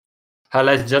Hello,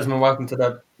 ladies and gentlemen, welcome to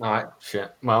the... Alright,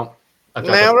 shit. Well, I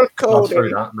Now recording.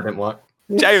 through that, but it didn't work.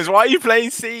 James, why are you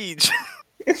playing Siege?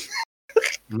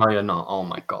 No, you're not. Oh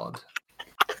my god.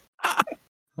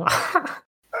 I'm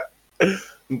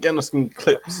getting us some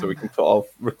clips so we can put our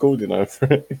recording over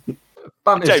it.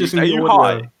 But it's James, just are in you the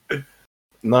audio. high?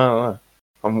 No.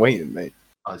 I'm waiting, mate.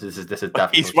 Oh, this is definitely...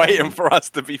 He's waiting for us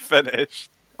to be finished.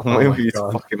 I'm Oh waiting my for you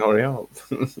God. to fucking hurry up.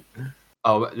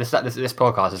 Oh, this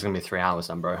podcast is going to be 3 hours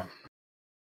then, bro.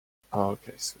 Oh,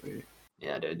 okay, sweet.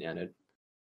 Yeah, dude.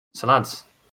 So, lads,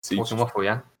 talking waffle,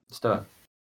 yeah? Let's do it.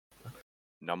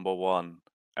 Number 1,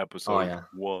 episode Oh, yeah.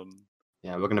 1.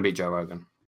 Yeah, we're going to beat Joe Rogan.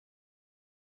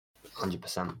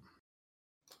 100%.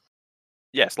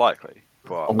 Yes, likely.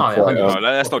 But I'm Oh, yeah, quite, no,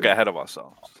 let's not get ahead of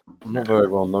ourselves. I'm not very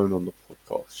well known on the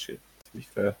podcast shit, to be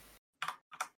fair.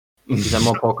 You've done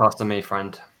more podcasts than me,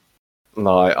 friend.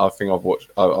 No, I think I've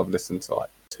listened to like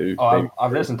 2. Oh, maybe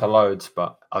I've 3. listened to loads,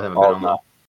 but I've never been on no. one.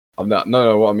 I'm not.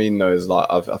 No. What I mean though is like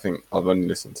I think I've only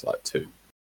listened to like 2.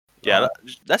 Yeah,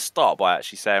 let's start by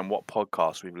actually saying what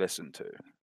podcasts we've listened to.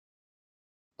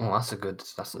 Oh, that's a good...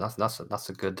 That's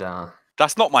a good...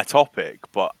 That's not my topic,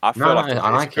 but I feel like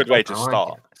it's a good way to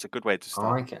start. It's a good way to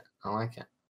start. I like it.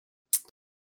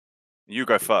 You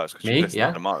go first because Me? you listen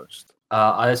Yeah. the most.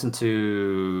 I listen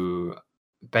to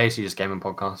basically just gaming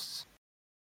podcasts.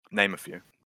 Name a few.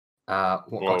 What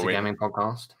Culture wait. Gaming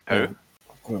Podcast? Who?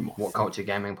 What Culture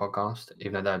Gaming Podcast?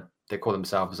 Even though they call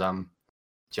themselves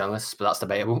journalists, but that's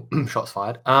debatable. Shots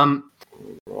fired.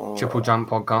 Triple Jump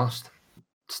Podcast.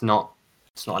 It's not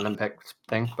an Olympic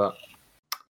thing, but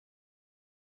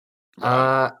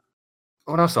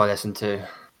what else do I listen to?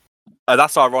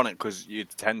 That's ironic because you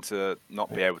tend to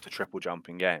not be able to triple jump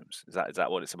in games. Is that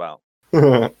what it's about?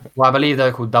 Well, I believe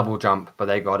they're called Double Jump, but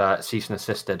they got cease and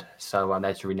assisted, so they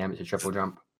had to rename it to Triple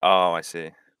Jump. Oh, I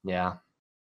see. Yeah.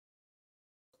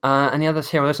 Any others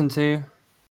here I listen to?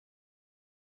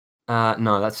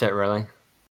 No, that's it really.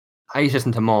 I used to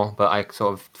listen to more, but I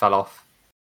sort of fell off.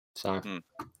 So,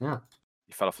 yeah.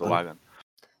 You fell off the wagon.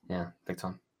 Yeah, big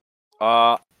time.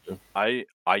 I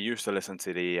used to listen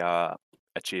to the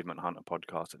Achievement Hunter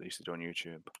podcast that they used to do on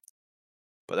YouTube,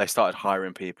 but they started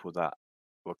hiring people that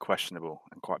were questionable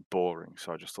and quite boring,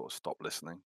 so I just sort of stopped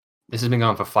listening. This has been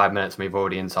going on for 5 minutes, and we've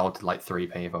already insulted like 3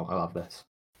 people. I love this.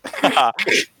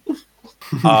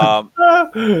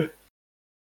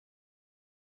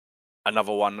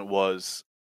 Another one was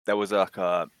there was like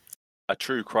a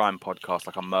true crime podcast,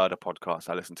 like a murder podcast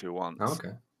I listened to once. Oh,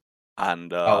 okay.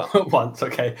 And once,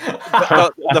 okay.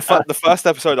 the first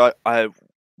episode I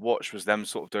watched was them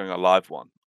sort of doing a live one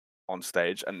on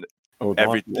stage, and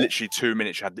literally 2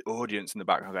 minutes you had the audience in the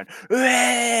background going,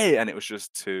 "Hey!" and it was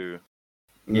just too.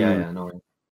 Yeah, no.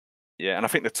 Yeah, and I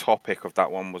think the topic of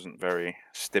that one wasn't very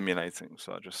stimulating,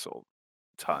 so I just sort of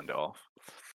turned it off.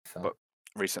 Fair. But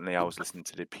recently I was listening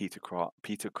to the Peter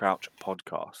Crouch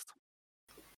podcast.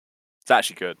 It's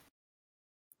actually good.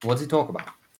 What does he talk about?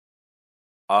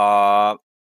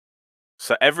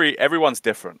 So everyone's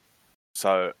different.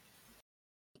 So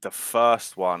the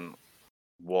first one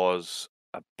was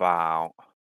about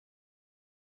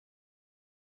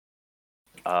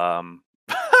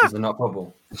Is it not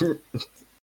football?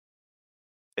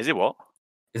 Is it what?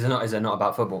 Is it not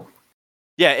about football?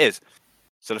 Yeah, it is.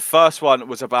 So the first one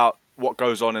was about what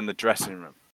goes on in the dressing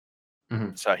room.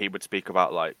 Mm-hmm. So he would speak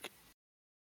about like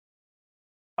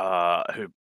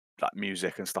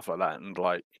music and stuff like that, and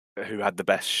like who had the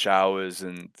best showers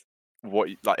and what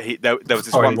there was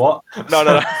this Sorry, one. What?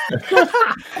 No.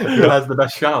 Who has the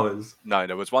best showers? No,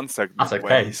 there was one segment That's a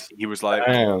where case. he was like,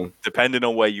 depending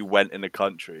on where you went in the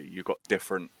country, you got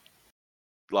different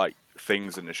like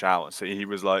things in the shower. So he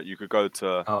was like, you could go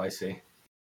to. Oh, I see.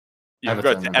 You could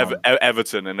go to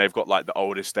Everton, and they've got like the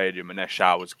oldest stadium, and their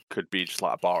showers could be just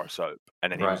like a bar of soap.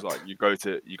 And then he was like, you go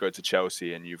to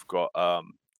Chelsea, and you've got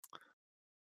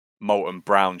Molten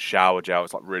Brown shower gel.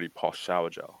 It's like really posh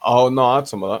shower gel. Oh no, I had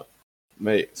some of that,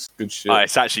 mate. It's good shit.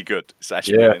 It's actually good. It's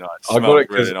actually really nice. I got it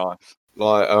really nice.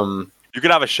 Like you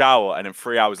could have a shower and then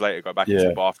 3 hours later go back into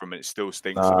the bathroom and it still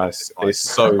stinks. It's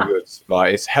so good.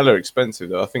 Like it's hella expensive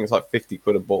though. I think it's like 50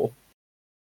 quid a bottle.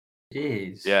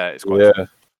 Jeez. Yeah, it's quite expensive.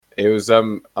 It was I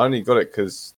only got it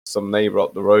because some neighbour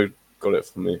up the road got it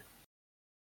for me.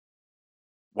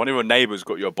 One of your neighbours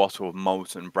got you a bottle of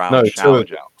Molten Brown shower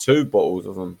gel. 2 bottles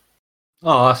of them.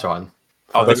 Oh, that's right.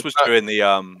 Oh, this was during the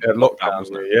lockdown,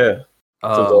 wasn't it? Yeah.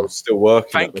 Because I was still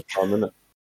working at the time, innit?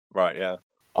 Right, yeah.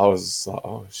 I was like,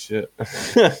 oh shit. I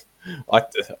was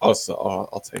like, oh,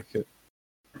 I'll take it.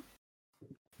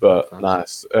 But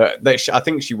nice. I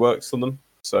think she works on them.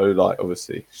 So, like,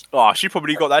 obviously. Oh, she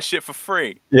probably got that shit for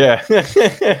free. Yeah.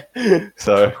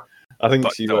 So, I think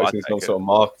But she's no, working I'd some take sort of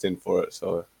marketing for it.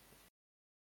 So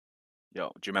Yo,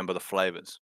 do you remember the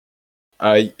flavors?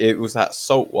 it was that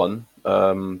salt one,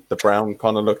 the brown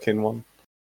kind of looking one.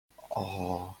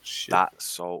 Oh shit! That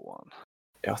salt one.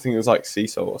 Yeah, I think it was like sea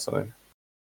salt or something.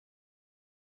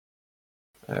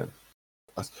 Yeah.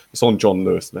 It's on John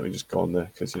Lewis. Let me just go on there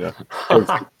because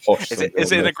posh. Is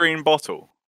it in a green bottle?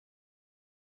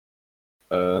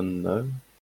 No.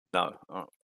 No. Oh.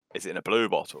 Is it in a blue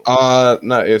bottle?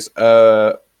 No. It's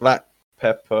black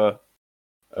pepper.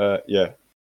 Yeah.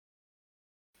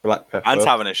 Black pepper. Anne's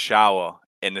having a shower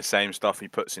in the same stuff he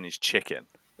puts in his chicken.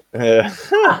 Yeah.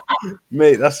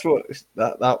 Mate, that's what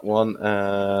that one,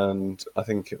 and I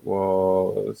think it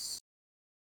was.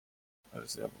 What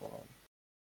was the other one?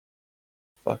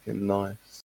 Fucking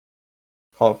nice.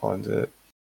 Can't find it.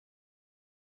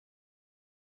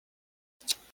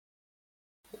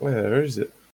 Where is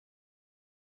it?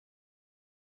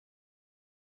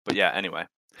 But yeah, anyway.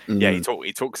 Yeah,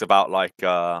 he talks about like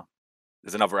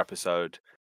there's another episode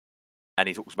and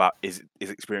he talks about his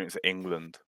experience at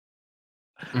England.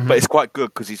 Mhm. But it's quite good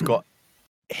because he's got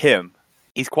him.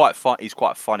 He's quite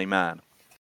a funny man.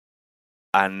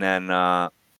 And then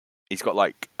he's got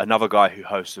like another guy who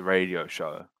hosts a radio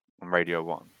show on Radio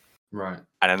 1. Right.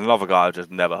 And then another guy I've just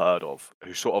never heard of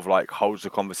who sort of like holds the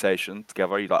conversation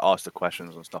together. He like asks the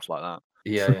questions and stuff like that.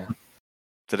 Yeah.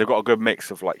 So they've got a good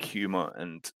mix of like humor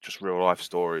and just real life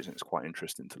stories, and it's quite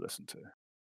interesting to listen to.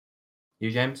 You,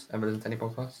 James, ever listened to any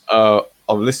podcasts?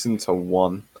 I've listened to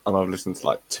one, and I've listened to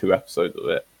like 2 episodes of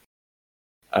it.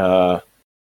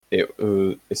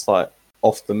 It's like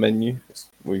Off the Menu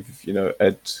with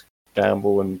Ed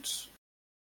Gamble and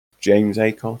James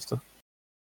Acaster.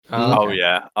 Oh okay.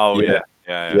 yeah.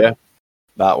 Yeah,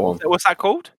 that one. What's that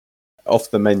called? Off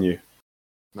the Menu.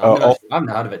 No, off- I haven't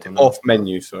heard of it till now. Off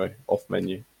Menu. Sorry, Off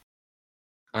Menu.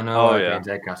 I know Oh, yeah. James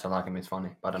Acaster, I like him, he's funny.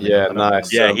 But I don't Yeah, I don't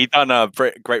nice. know. Yeah, he done a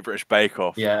Great British Bake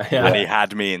Off. Yeah. And he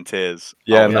had me in tears.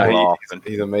 Yeah, I was laughing.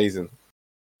 he's amazing.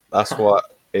 That's what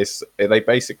it's. They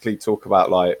basically talk about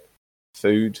like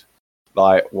food,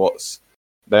 like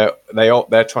they're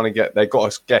trying to get. They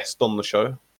got a guest on the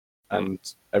show, and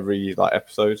every like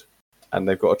episode, and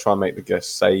they've got to try and make the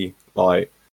guest say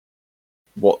like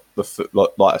what the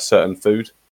like a certain food,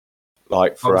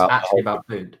 like It's throughout. actually about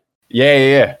food.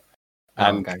 Yeah. Oh,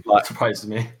 And okay. like, That surprises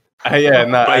me. yeah,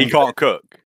 no, But he and- can't cook.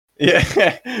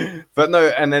 Yeah, but no,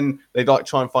 and then they like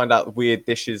try and find out the weird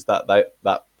dishes that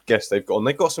guess they've got, and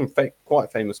they've got some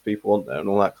quite famous people on there and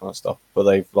all that kind of stuff. But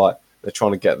they're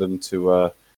trying to get them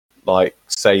to like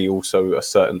say also a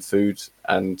certain food,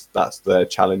 and that's their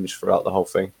challenge throughout the whole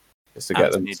thing is to get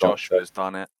Anthony them. To Joshua's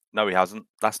done it. No, he hasn't.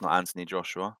 That's not Anthony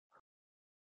Joshua.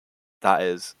 That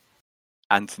is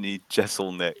Anthony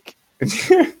Jeselnik.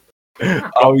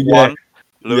 Oh yeah, One,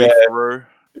 Louis Yeah. Theroux.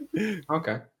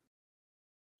 Okay.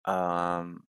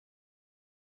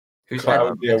 Who's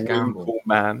Claudia Ed Gamble? Winkle,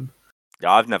 man.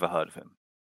 Yeah, I've never heard of him.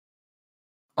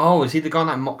 Oh, is he the guy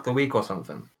that mocked the week or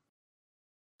something?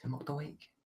 Did he mock the week?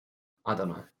 I don't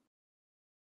know.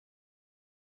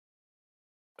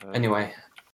 Anyway,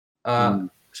 shall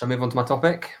I move on to my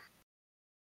topic?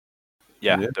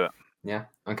 Yeah, Yeah. do it. Yeah.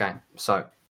 Okay. So,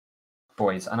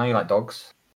 boys, I know you like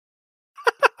dogs.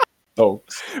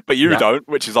 Dogs. But you Yeah. don't,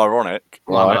 which is ironic.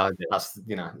 Well, Right. that's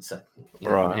it's a,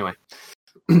 Right. Anyway,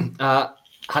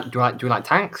 do you like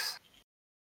tanks?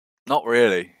 Not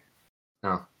really. No.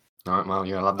 All right. Well,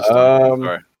 you're gonna love the story.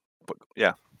 Sorry. But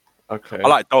yeah, Okay. I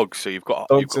like dogs, so you've got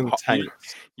dogs you've and got,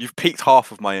 tanks. you've piqued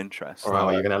half of my interest. All right.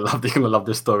 Well, you're gonna love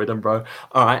this story, then, bro.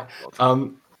 All right. How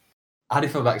do you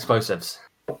feel about explosives?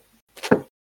 What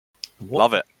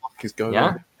Love it. the fuck is going Yeah.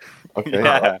 on? Okay.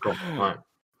 Yeah. Cool. All right.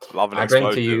 Love an I bring to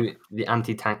explosive. you the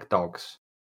anti-tank dogs,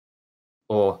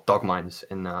 or dog mines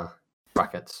in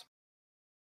brackets.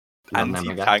 Run them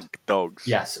again. Anti-tank dogs.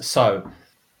 Yes. So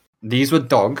these were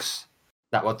dogs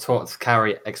that were taught to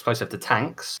carry explosive to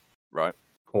tanks, Right.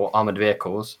 or armored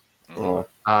vehicles, Mhm.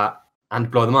 Right. and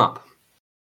blow them up.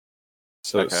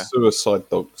 So Okay. it's suicide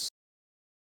dogs.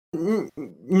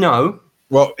 No,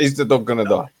 Well, is the dog gonna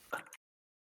die?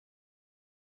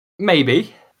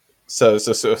 maybe. So it's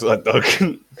a suicide dog.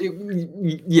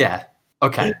 Yeah.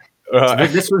 Okay. So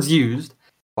Right. this was used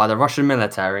by the Russian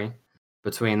military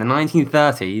between the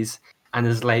 1930s and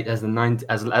as late as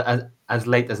as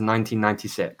late as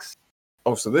 1996.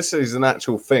 Oh, so this is an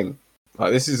actual thing.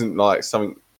 Like this isn't like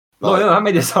something. No, Like, I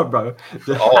made this up, bro.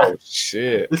 oh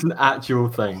shit! This is an actual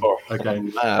thing. Oh, Okay.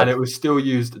 mad. And it was still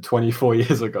used 24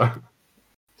 years ago.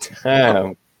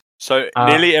 Damn. So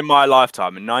nearly in my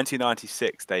lifetime, in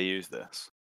 1996, they used this.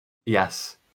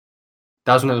 Yes.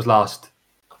 That was when it was last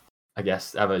I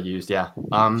guess, ever used. Yeah.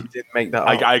 You didn't make that up.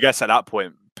 I guess at that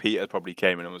point, Peter probably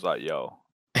came in and was like, "Yo,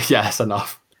 Yeah, that's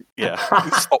enough. yeah,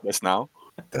 stop this now."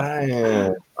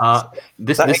 Damn.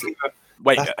 This That this ain't even-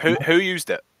 Wait, That's- who used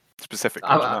it specifically?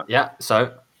 Do you know? yeah.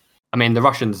 So, I mean, the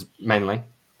Russians mainly.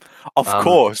 Of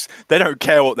course, they don't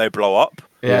care what they blow up.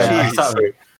 Yeah, Jeez.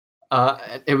 exactly.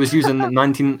 It was used in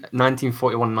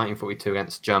 1941 and 1942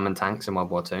 against German tanks in World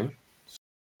War II.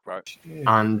 Right.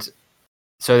 And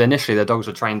so initially, the dogs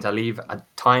were trained to leave a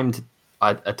timed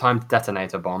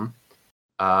detonator bomb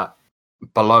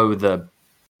below the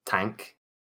tank.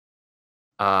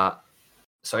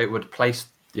 So it would place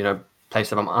the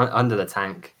bomb under the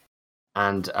tank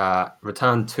and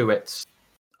return to its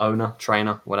owner,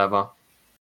 trainer, whatever.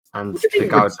 And the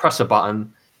guy would press a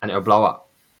button and it would blow up.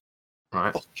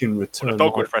 Right. Fucking return. The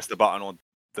dog would press the button, or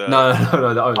the No,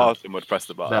 the owner. person would press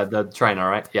the button. The trainer,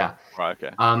 right? Yeah. Right.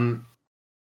 Okay.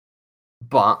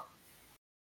 But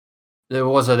there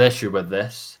was an issue with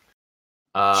this.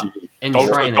 In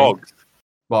Dogs training, are dogs.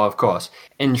 well, of course,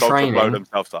 in Dogs would blow training,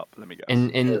 themselves up. Let me guess.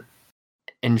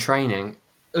 in training,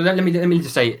 let me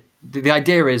just say the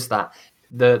idea is that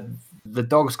the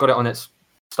dog's got it on its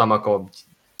stomach or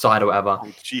side or whatever.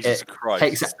 Oh, Jesus Christ!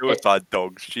 takes- Suicide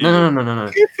dogs. Jesus. No.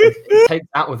 It takes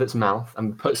out with its mouth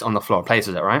and puts it on the floor,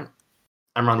 places it right,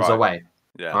 and runs Right. away.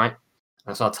 Yeah. Right.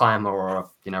 That's not a timer or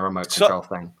a remote control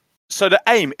thing. So the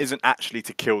aim isn't actually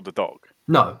to kill the dog.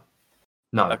 No.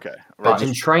 Okay. But Right.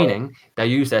 in training, they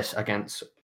use this against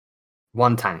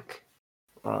one tank.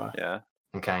 Right. Yeah.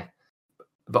 Okay.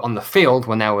 But on the field,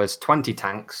 when there was 20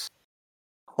 tanks,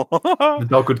 the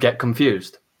dog would get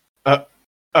confused.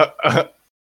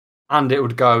 And it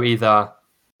would go either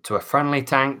to a friendly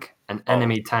tank, an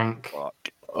enemy tank, Fuck.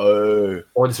 Oh.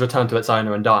 or just return to its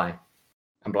owner and die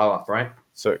and blow up, right?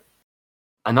 So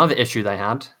Another issue they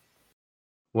had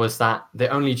was that they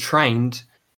only trained,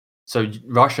 so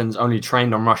Russians only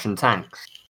trained on Russian tanks.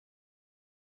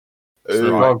 So the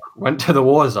dog went to the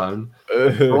war zone,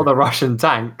 all the Russian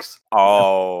tanks,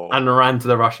 Oh. and ran to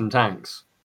the Russian tanks.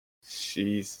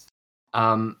 jeez.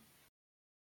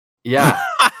 Yeah.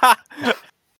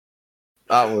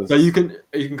 That was. So you can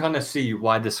kind of see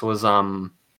why this was. I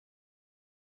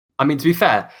mean, to be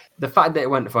fair, the fact that it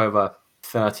went for over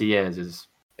 30 years is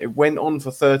It went on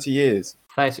for 30 years.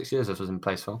 36 years. This was in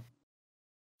place for.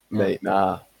 Mate,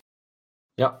 nah.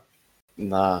 Yep.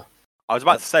 Nah. I was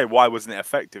about to say, why wasn't it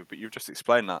effective? But you've just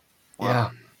explained that.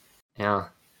 Wow. Yeah.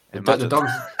 The Imagine.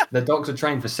 dogs are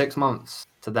trained for 6 months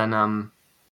to then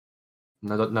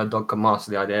no dog can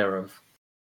master the idea of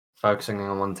focusing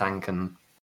on one tank and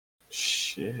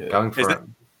Shit. going for it.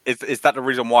 Is that the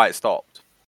reason why it stopped?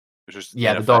 It was just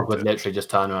Yeah, the dog would ineffective. literally just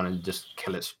turn around and just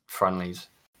kill its friendlies.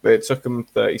 But it took them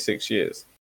 36 years.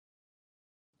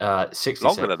 66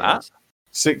 Longer than that. years.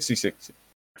 66.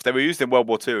 If they were used in World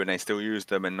War II and they still used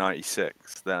them in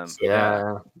 '96, then Yeah.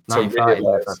 To 1930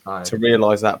 realise- first died. To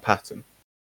realise that pattern.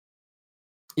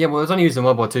 Yeah, well, it was only used in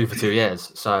World War II for 2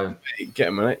 years, so Get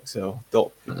them an Excel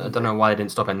doc. I don't know why they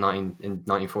didn't stop in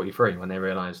 1943 when they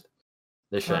realised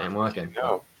this shit ain't working.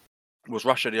 No. was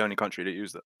Russia the only country that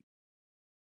used it?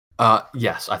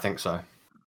 Yes, I think so.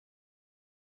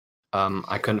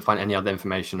 I couldn't find any other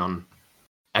information on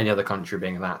any other country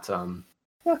being that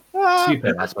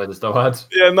stupid, I suppose is the word.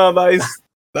 Yeah, no, that is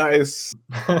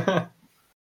Yeah.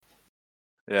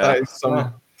 that is some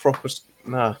Yeah. proper.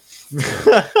 Nah.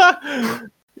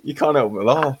 You can't help but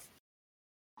laugh.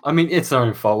 I mean, it's their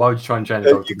own fault. Why would you try and train a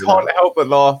dog to You do can't that? help but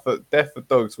laugh at Death of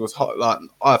Dogs was hot. Like,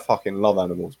 I fucking love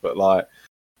animals, but like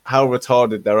how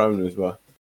retarded their owners were.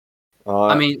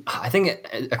 I mean, I think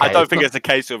I don't think it's a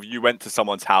case of you went to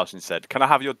someone's house and said, "Can I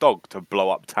have your dog to blow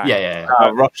up tanks?" Yeah.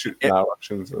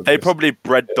 Russians. Were They just- probably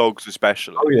bred dogs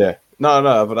especially. Oh yeah,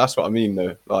 no, but that's what I mean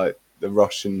though. Like the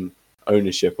Russian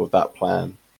ownership of that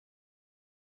plan.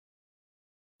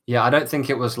 Yeah, I don't think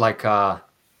it was like.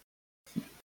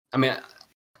 I mean,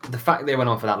 the fact they went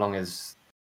on for that long is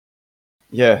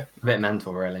Yeah, a bit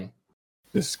mental, really.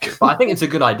 just But I think it's a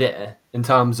good idea in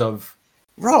terms of.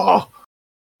 raw.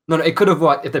 No, it could have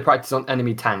worked if they practiced on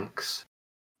enemy tanks,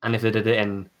 and if they did it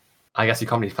in. I guess you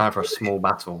can't really plan for a small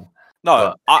battle.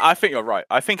 No, I think you're right.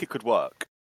 I think it could work.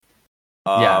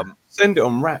 Yeah. Send it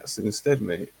on rats instead,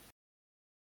 mate.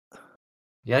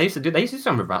 Yeah, they used to do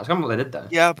some with rats. I can't remember what they did though.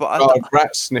 Yeah, but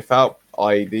Rats sniff out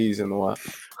IEDs and all that.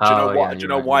 do you know Oh, why? yeah, Do you you're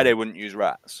know right, why yeah. they wouldn't use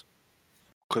rats?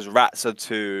 Because rats are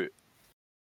too,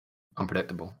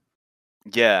 Unpredictable.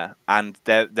 yeah, and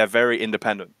they're very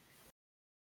independent.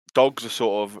 Dogs are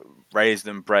sort of raised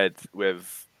and bred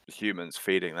with humans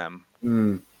feeding them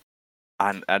Mm.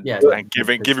 and Yeah,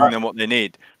 giving them what they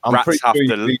need. I'm Rats pretty have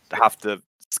sure to you- have to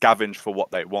scavenge for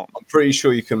what they want. I'm pretty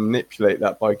sure you can manipulate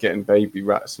that by getting baby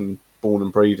rats and born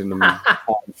and breeding them and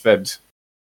fed.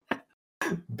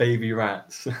 Baby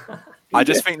rats. I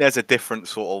just think there's a different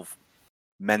sort of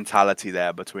mentality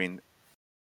there between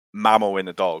mammal in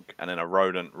a dog and then a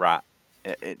rodent rat.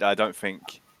 I don't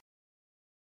think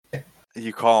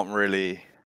you can't really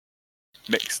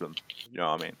mix them. You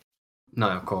know what I mean? No,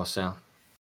 of course, yeah.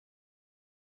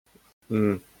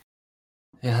 Mm.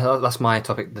 Yeah, that's my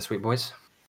topic this week, boys.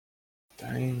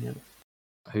 Dang.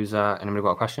 Who's anybody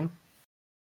got a question?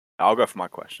 I'll go for my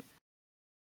question.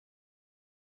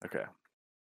 Okay.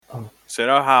 Oh. So you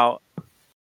know how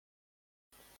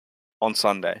on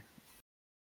Sunday,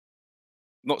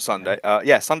 not Sunday,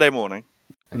 Sunday morning,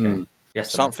 Okay.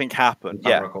 Yesterday. something happened.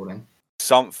 Time Yeah, recording.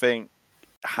 something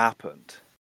happened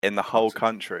in the whole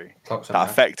country Clocks that went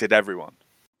back. affected everyone.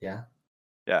 Yeah.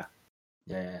 Yeah.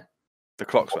 Yeah. The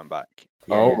clocks went back.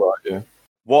 Yeah, Oh, yeah. right, yeah.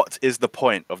 What is the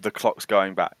point of the clocks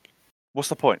going back? What's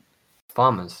the point?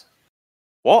 Farmers.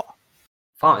 What?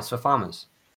 It's for farmers.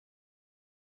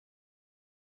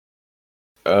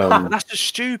 That's just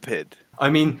stupid. I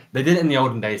mean, they did it in the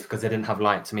olden days because they didn't have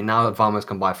lights. I mean, now farmers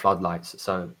can buy floodlights,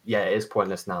 so yeah, it is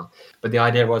pointless now. But the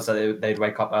idea was that they'd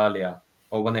wake up earlier,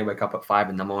 or when they wake up at 5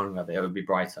 in the morning, it would be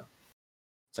brighter,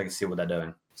 so I can see what they're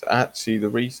doing. It's actually the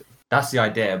reason. That's the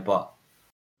idea, but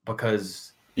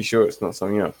because You sure it's not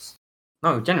something else?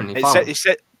 no, genuinely, It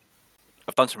said,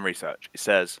 I've done some research. It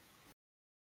says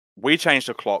we changed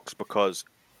the clocks because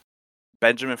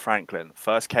Benjamin Franklin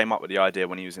first came up with the idea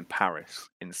when he was in Paris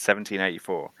in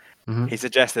 1784. Mhm. He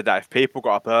suggested that if people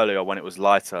got up earlier when it was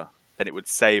lighter, then it would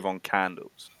save on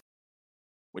candles.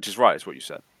 Which is right, is what you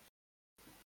said.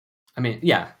 I mean,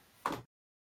 yeah,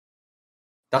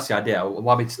 that's the idea.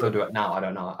 Why we still do it now, I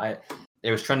don't know.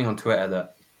 It was trending on Twitter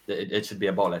that it should be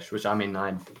abolished, which I mean,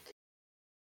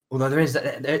 although there is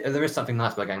something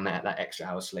nice about getting that extra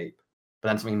hour sleep, but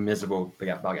then something miserable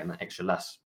about getting that extra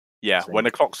less. Yeah, sleep. when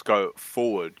the clocks go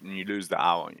forward and you lose the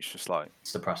hour, it's just like...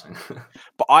 It's depressing.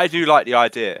 But I do like the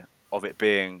idea of it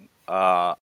being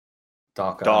Darker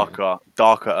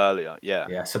earlier. Yeah.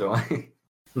 Yeah, so do I.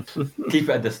 Keep it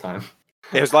at this time.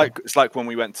 It's like when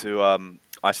we went to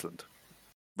Iceland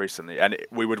recently, and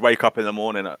we would wake up in the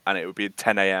morning and it would be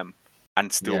 10 a.m.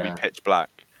 and still be pitch black.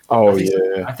 Oh, I think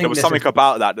yeah. there was something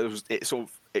about that was it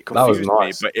confused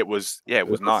nice. me, but it was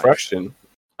nice. Refreshing.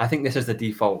 I think this is the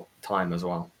default time as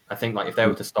well. I think like if they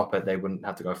were to stop it, they wouldn't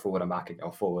have to go forward and back and go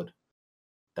forward.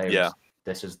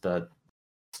 This is the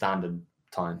standard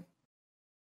time.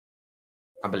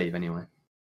 I believe anyway.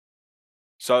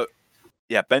 So,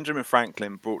 yeah, Benjamin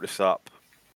Franklin brought this up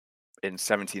in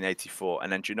 1784,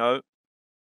 and then do you know,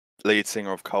 lead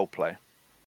singer of Coldplay,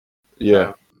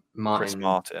 Yeah. Chris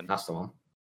Martin, That's the one.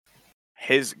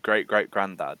 his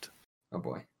great-great-granddad Oh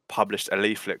boy. published a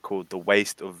leaflet called "The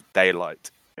Waste of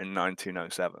Daylight" in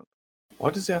 1907. Why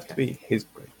does it have to be his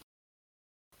break?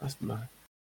 That's mad.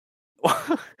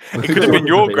 It could have been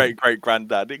your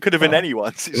great-great-granddad. It could have been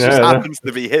anyone's. It just happens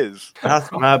to be his.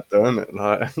 That's mad, though, isn't it?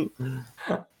 Like...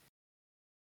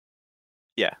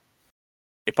 Yeah.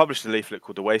 He published a leaflet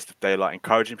called "The Waste of Daylight,"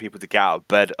 encouraging people to get out of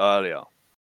bed earlier.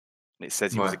 And it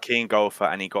says he was a keen golfer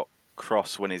and he got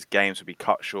cross when his games would be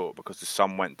cut short because the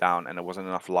sun went down and there wasn't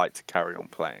enough light to carry on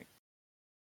playing.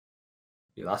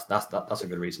 Yeah, that's a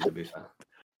good reason to be fair.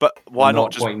 But why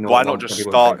not just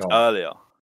start earlier?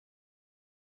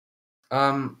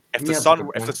 If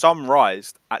the sun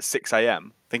rised at 6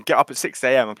 a.m., then get up at 6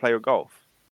 a.m. and play your golf.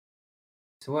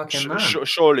 It's a working man.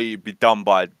 Surely you'd be done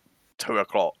by 2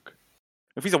 o'clock.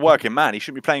 If he's a working man, he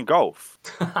shouldn't be playing golf.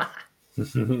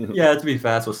 Yeah, to be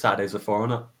fair, it's what Saturdays are for,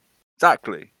 isn't it?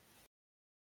 Exactly.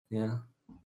 Yeah.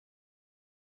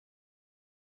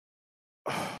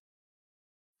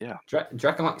 Yeah. Do you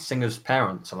reckon like singers'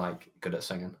 parents are like good at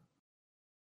singing?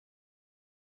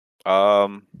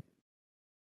 Is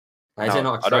it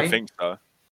not a trait? I don't think so.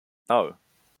 No.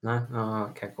 No. Oh,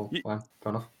 okay, cool. Fine, fair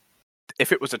enough.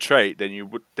 If it was a trait,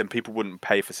 then people wouldn't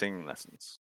pay for singing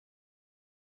lessons.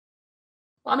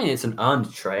 I mean, it's an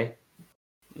earned trait.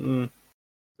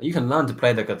 You can learn to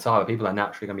play the guitar, but people are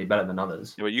naturally going to be better than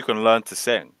others. Yeah, but you can learn to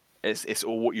sing. It's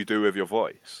all what you do with your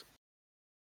voice.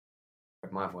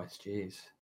 My voice, jeez.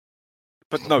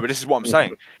 But this is what I'm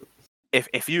saying.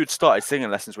 If you had started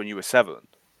singing lessons when you were 7,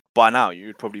 by now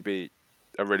you'd probably be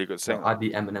a really good singer. Well, I'd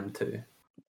be Eminem too.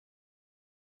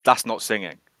 That's not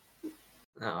singing.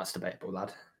 No, that's debatable,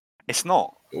 lad. It's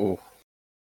not. Ooh.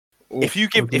 If you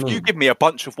give me a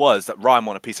bunch of words that rhyme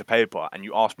on a piece of paper and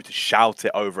you ask me to shout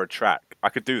it over a track, I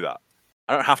could do that.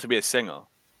 I don't have to be a singer.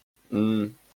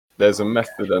 There's a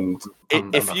method, and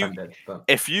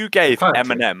If you gave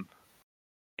Eminem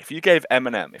if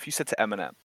you said to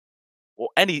Eminem or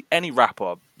any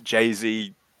rapper,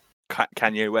 Jay-Z,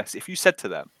 Kanye West, if you said to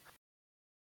them,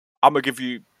 I'm gonna give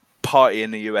you "Party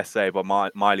in the USA" by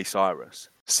Miley Cyrus,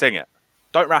 sing it,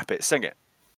 don't rap it, sing it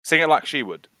like she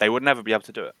would, they would never be able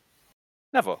to do it.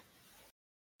 Never.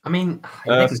 I mean,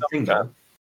 they can some sing can.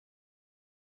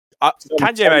 though.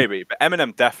 Kanye maybe, but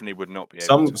Eminem definitely would not be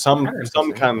able to.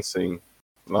 Some can sing.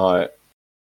 Like,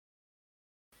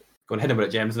 Go on, hit him with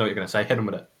it, James. I know what you're going to say. Hit him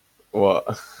with it. what?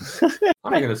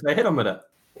 I'm not going to say hit him with it.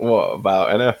 What about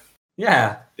NF?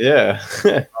 Yeah. Yeah.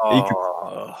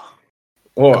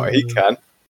 He can.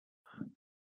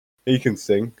 He can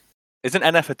sing. Isn't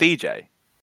NF a DJ?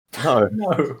 No.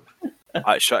 No.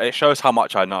 It shows how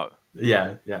much I know.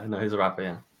 Yeah. No, he's a rapper,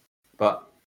 yeah. But,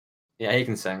 yeah, he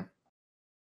can sing.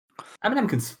 Eminem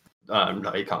can...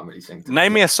 no, he can't really sing.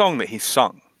 Name me a song that he's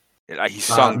sung. Like, he's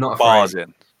sung Not bars Afraid.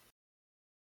 in.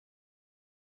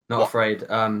 Not Afraid.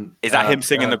 Is that him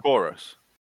singing the chorus?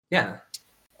 Yeah.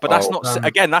 But that's not...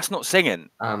 again, that's not singing.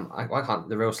 I can't...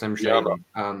 The Real Slim Shady.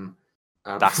 Rihanna.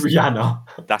 That's Rihanna.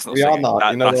 That's not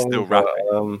singing. That's still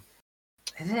rapping.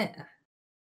 Is it?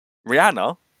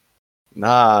 Rihanna?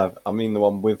 Nah, I mean the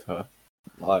one with her.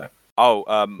 Like,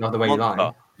 Not The Way You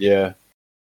Lie. yeah.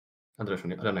 I don't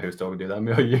know who's talking to that.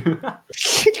 Me or you?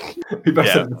 We both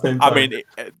said at the same time. I mean,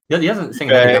 he hasn't sing.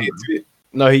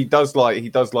 No, he does like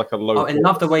a low. Oh, in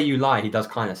Love the Way You Lie, he does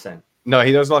kind of sing. No,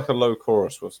 he does like a low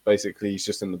chorus, which basically he's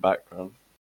just in the background.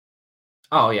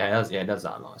 Oh yeah, he does. Yeah, he does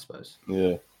that a lot, I suppose.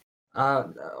 Yeah.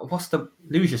 What's the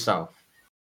Lose Yourself?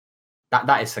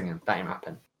 That is singing. That ain't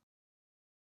rapping.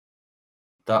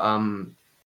 The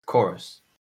chorus.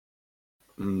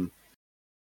 Mm.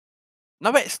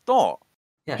 No, it's not.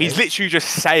 Yeah, He's literally just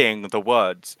saying the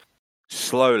words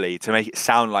slowly to make it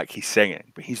sound like he's singing,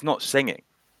 but he's not singing.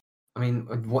 I mean,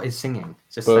 what is singing?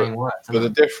 It's just saying words. But the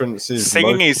difference is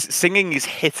singing is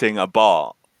hitting a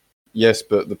bar. Yes,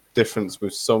 but the difference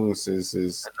with songs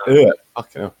is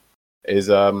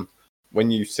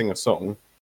when you sing a song,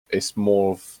 it's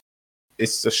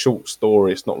it's a short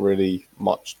story. It's not really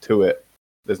much to it.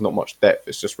 There's not much depth.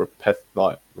 It's just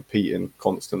repeating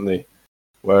constantly.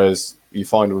 Whereas you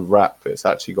find with rap, it's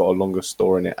actually got a longer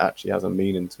story and it actually has a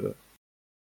meaning to it.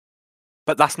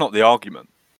 But that's not the argument.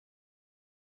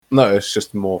 No, it's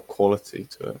just more quality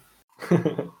to it.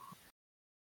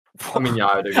 I mean, yeah,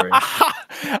 I would agree.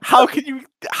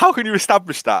 How can you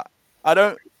establish that? I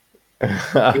don't.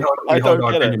 I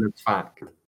don't get it. Fact.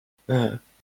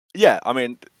 Yeah, I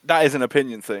mean that is an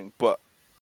opinion thing, but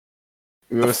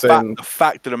the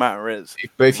fact of the matter is,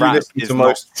 but if you listen to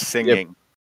most singing. Yeah,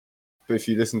 but if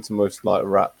you listen to most like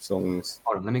rap songs,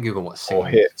 hold on, let me Google what singing or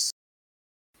hits,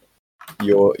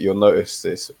 you'll notice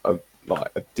this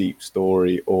like a deep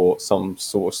story or some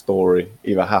sort of story,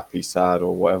 either happy, sad,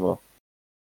 or whatever.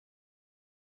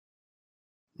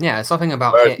 Yeah, it's something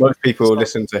about. Most people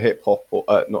listen to hip hop or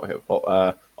not hip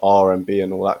hop, R&B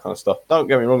and all that kind of stuff. Don't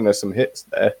get me wrong, there's some hits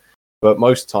there, but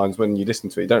most times when you listen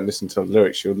to it, you don't listen to the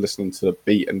lyrics. You're listening to the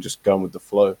beat and just going with the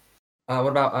flow. What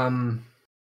about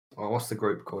what's the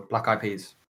group called? Black Eyed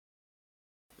Peas.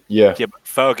 Yeah. Yeah, but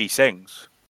Fergie sings.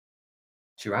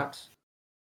 She raps.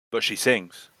 But she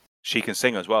sings. She can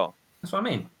sing as well. That's what I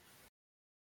mean.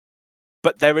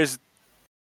 But there is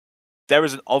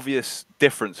an obvious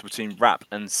difference between rap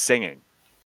and singing.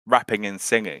 Rapping and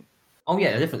singing. Oh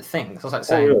yeah, they're different things. I was like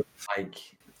saying, like...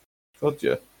 God,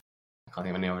 yeah. I can't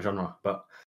think of any other genre, but...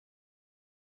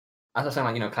 As I was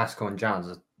saying, like, classical and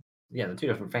jazz, they're two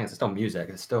different things. It's still music.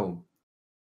 It's still...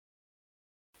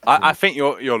 I think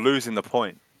you're losing the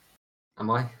point.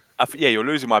 Am I? You're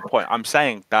losing my point. I'm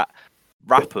saying that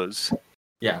rappers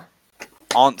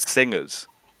aren't singers.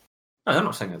 No, they're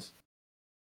not singers.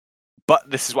 But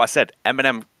this is what I said.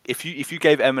 Eminem, if you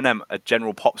gave Eminem a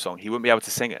general pop song, he wouldn't be able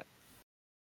to sing it.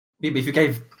 Yeah, but if you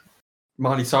gave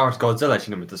Miley Cyrus Godzilla, she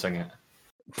wouldn't be able to sing it.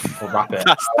 Or rap it.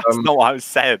 That's not what I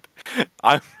said.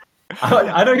 I don't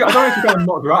know if you're going to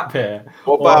mock rap here.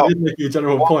 What about a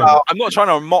general point? I'm not trying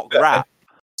to mock rap.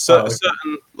 Certain,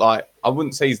 like, I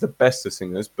wouldn't say he's the best of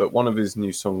singers, but one of his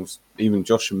new songs, even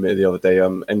Josh admitted the other day,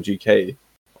 MGK,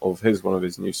 one of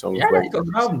his new songs. Yeah, he's got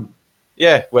an album.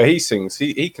 Yeah, where he sings,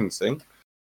 he can sing.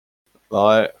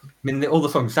 Like, I mean, all the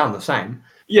songs sound the same.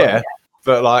 Yeah,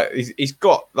 but like he's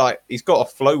got a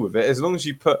flow with it. As long as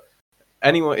you put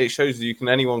anyone, it shows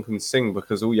anyone can sing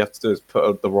because all you have to do is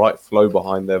put the right flow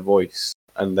behind their voice,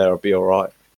 and they'll be all right.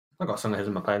 I've got a song of his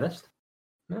in my playlist.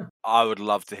 Yeah. I would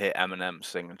love to hear Eminem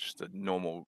sing just a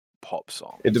normal pop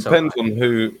song. It depends on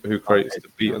who creates the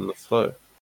beat and the flow.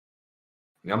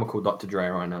 I'm gonna call Dr. Dre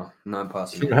right now. No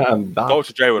person. Man, that-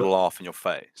 Dr. Dre would laugh in your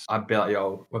face. I'd be like,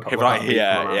 yo, whip He'd be out like, a beat,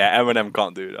 come on, yeah, Eminem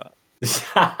can't do that.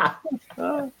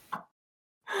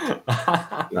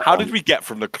 How did we get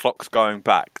from the clocks going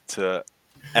back to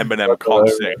Eminem can't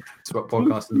sing? That's what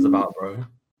podcasting's about, bro.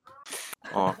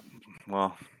 Oh,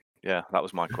 well, yeah, that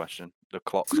was my question. The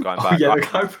clock's going Oh, back. yeah, I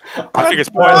think it's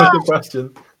That pointless. was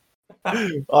the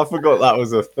question. I forgot that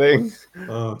was a thing.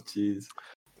 Oh, jeez.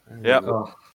 Yep.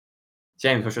 Oh.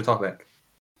 James, what's your topic?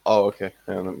 Oh, okay.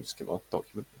 Hang on, let me just get my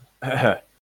document. That's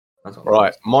what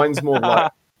Right, mine's more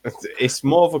like it's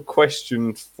more of a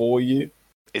question for you.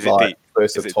 Is it like, deep?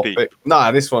 It's Is a it topic. deep?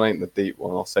 Nah, this one ain't the deep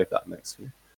one. I'll save that next week.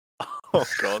 Oh,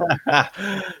 God.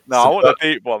 No, I want the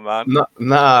deep one, man.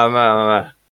 Nah.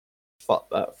 Fuck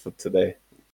that for today.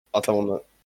 I don't want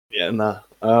to. Yeah, nah.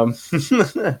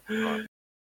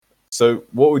 So,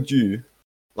 what would you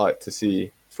like to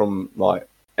see from like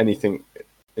anything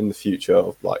in the future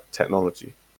of like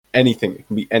technology? Anything. It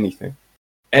can be anything.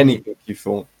 Anything you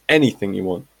want. Anything you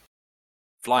want.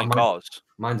 Flying Mine- cars.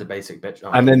 Mine's a basic bitch.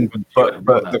 And then, but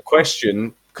the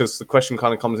question, because the question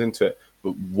kind of comes into it.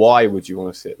 But why would you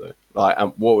want to see it though? Like,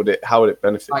 and what would it? How would it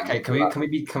benefit? Okay,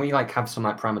 you? can we like have some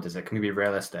like parameters? Can we be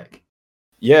realistic?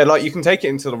 Yeah, like you can take it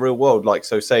into the real world. Like,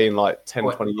 so say in like 10,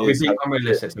 20 Can we years. be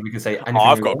unrealistic? So we can say anything. Oh,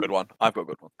 I've we got a want? good one. I've got a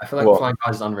good one. I feel like What? flying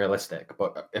cars is unrealistic,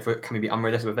 but can we be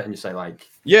unrealistic with it and just say like?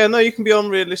 Yeah, no, you can be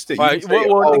unrealistic. You Right, can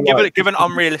say, give an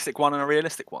unrealistic one and a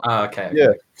realistic one. Okay.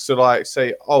 Yeah, so like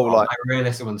say, My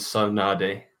realistic one's so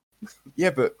nerdy. yeah,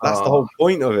 but that's the whole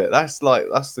point of it. That's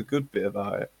the good bit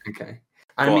about it. Okay.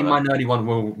 And I mean, my nerdy one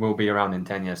will be around in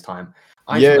 10 years' time.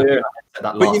 Yeah.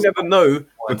 That But you never know,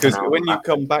 Well, because 10 hours when you back.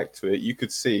 come back to it, you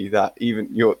could see that even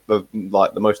the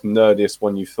most nerdiest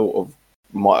one you thought of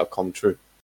might have come true.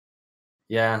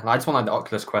 Yeah, I just want like the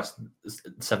Oculus Quest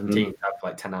 17 to have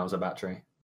like 10 hours of battery.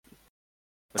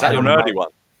 Is that your nerdy one?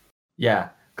 Yeah,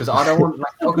 because I don't want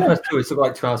like Oculus Quest 2. It's still got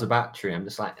like 2 hours of battery. I'm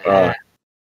just like, that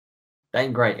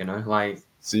ain't great, you know. Like,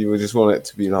 So you would just want it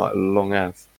to be like a long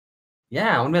ass.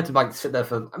 yeah, I want to be able to like sit there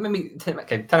for. I mean, 10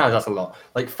 hours. That's a lot.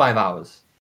 Like 5 hours.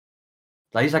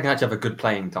 Like, at least I can actually have a good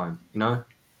playing time, you know.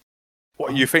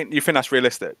 What you think that's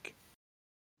realistic?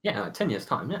 Yeah, like 10 years'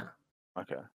 time. Yeah.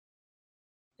 Okay.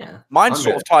 Yeah. Mine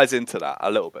sort of ties into that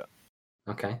a little bit.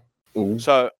 Okay. Ooh.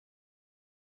 So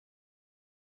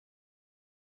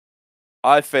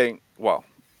I think, well,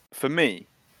 for me,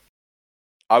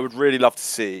 I would really love to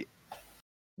see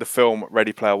the film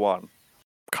Ready Player One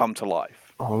come to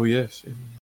life. Oh yes.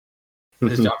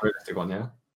 This is the unrealistic one, yeah.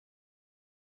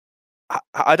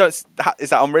 I don't. Is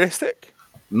that unrealistic?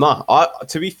 No,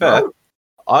 to be fair,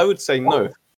 I would say no.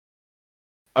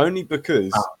 Only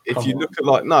because if you look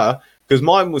at because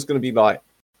mine was going to be like,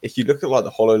 if you look at like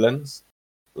the HoloLens,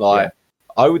 like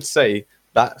I would say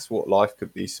that's what life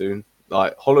could be soon.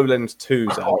 Like HoloLens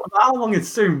 2's out. How long is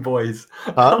soon, boys?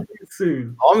 Huh? How long is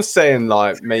soon? I'm saying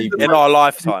like maybe In our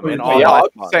lifetime. In our I'm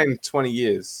lifetime. saying 20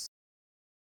 years.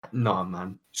 No,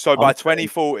 man. So by I'm saying-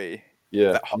 2040,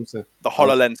 Yeah, the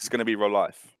HoloLens is going to be real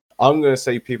life. I'm going to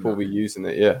say people will be using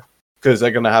it, yeah, because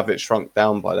they're going to have it shrunk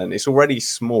down by then. It's already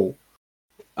small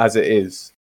as it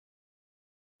is.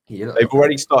 They've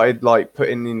already started like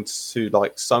putting into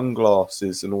like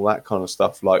sunglasses and all that kind of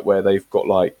stuff, like where they've got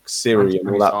like Siri and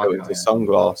all that built into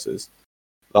sunglasses.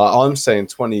 Like I'm saying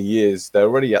 20 years, they're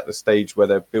already at the stage where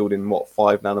they're building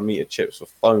 5 nanometer chips for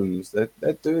phones. They're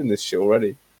doing this shit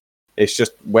already. It's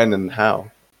just when and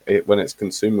how when it's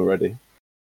consumer ready.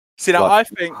 See, now Like-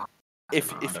 I think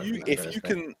if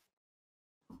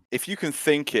you can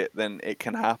think it, then it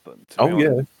can happen. to be Oh yeah,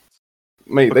 honest.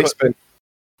 mate. They Because- spent.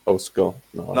 Oh, Scott.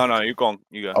 No, you're gone.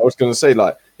 You go. I was going to say,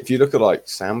 like, if you look at like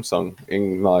Samsung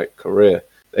in like Korea,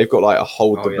 they've got like a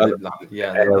whole development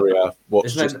area.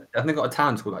 Haven't they got a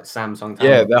town called like Samsung Town?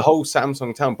 Yeah, the whole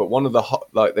Samsung town, but one of the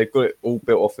like they've got it all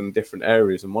built off in different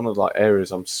areas, and one of the like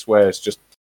areas I swear is just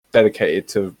dedicated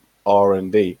to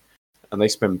R&D, and they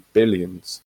spend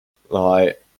billions.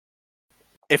 Like,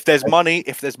 If there's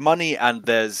money and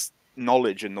there's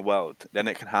knowledge in the world, then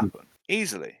it can happen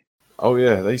easily. oh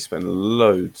yeah, they spend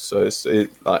loads. So it's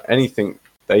like anything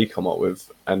they come up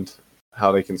with and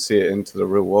how they can see it into the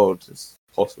real world is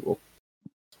possible.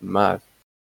 It's mad.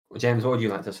 Well, James, what would you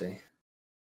like to see?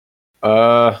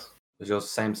 Was yours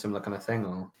similar kind of thing,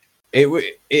 or? It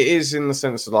is in the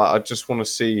sense of like I just want to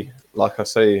see, like I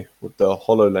say with the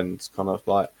HoloLens, kind of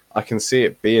like I can see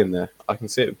it being there. I can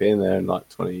see it being there in like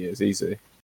 20 years easy.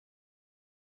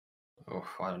 Oh,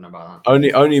 I don't know about that.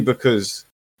 Only because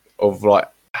of like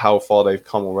how far they've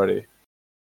come already.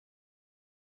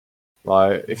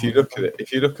 Like if you look at it,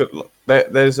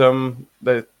 there's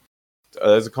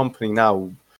a company now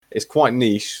it's quite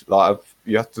niche. Like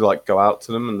you have to like go out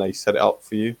to them and they set it up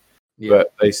for you. Yeah.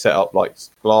 But they set up like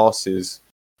glasses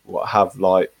what have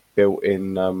like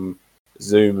built-in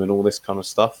zoom and all this kind of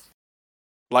stuff.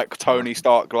 Like Tony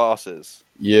Stark glasses.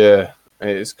 Yeah,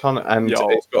 it's kind of and Yo.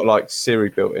 it's got like Siri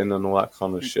built in and all that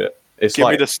kind of shit. It's Give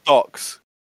like me the stocks.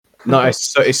 no,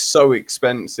 it's so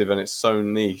expensive and it's so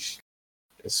niche.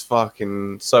 It's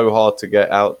fucking so hard to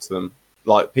get out to them.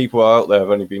 Like people out there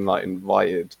have only been like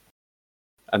invited,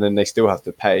 and then they still have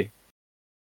to pay.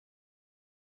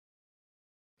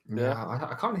 Yeah,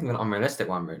 I can't think of an unrealistic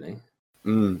one really.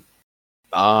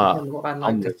 What What I'd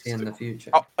like to see in the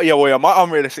future. Yeah, my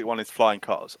unrealistic one is flying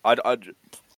cars.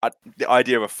 The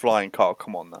idea of a flying car.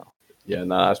 Come on now. Yeah,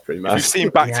 no, that's pretty If mad. you've seen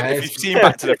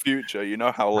Back to the Future, you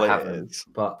know how I late it haven't, is.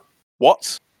 but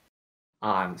What?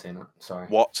 I haven't seen it. Sorry.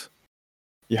 What?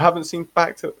 You haven't seen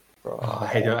Back to? Oh, I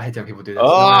hate when people do that.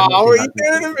 Oh, No, what are you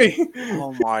doing to me?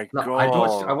 Oh my No,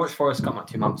 god! I watched Forrest Gump like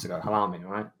 2 months ago. Allow me,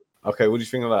 right? Okay, what do you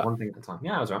think of that? One thing at a time.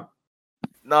 Yeah, I was right.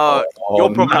 No, Oh,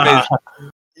 your problem nah.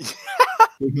 is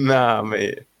Nah,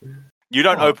 mate. you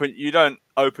don't Oh.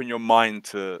 open your mind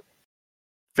to My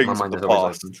things of mind the is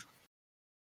always past. open.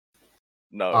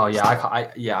 No. Oh yeah,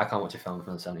 I can't watch a film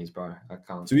from the 70s, bro. I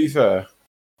can't. To be fair,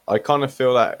 I kind of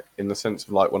feel that in the sense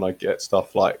of like when I get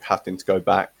stuff like having to go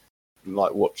back and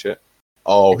like watch it.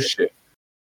 Oh shit,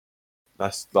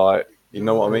 that's like you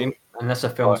know what I mean. Unless the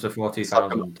film's before like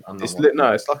 2000, I'm not It's watching.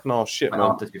 no, it's like an arse shit, Like man.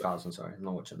 after 2000, sorry, I'm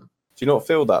not watching them. Do you not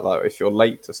feel that like if you're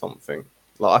late to something?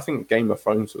 Like I think Game of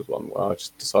Thrones was one where I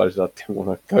just decided I didn't want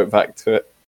to go back to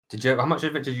it. How much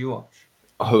of it did you watch?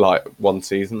 I like one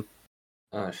season.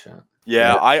 Oh shit.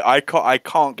 Yeah,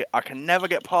 Yeah. I can never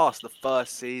get past the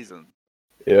first season.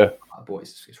 Yeah, Oh,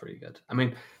 boys, it's really good. I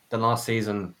mean, the last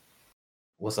season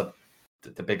was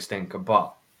the big stinker,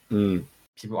 but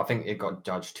people, I think it got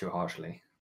judged too harshly.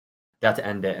 They had to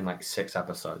end it in like 6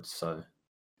 episodes, so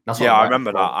that's Yeah, not I right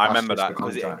remember before that. I Ash remember gets that the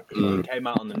because contract. it came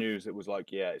out on the news. It was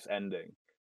like, yeah, it's ending.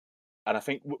 And I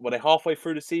think were they halfway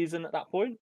through the season at that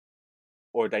point,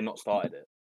 or had they not started it?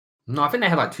 No, I think they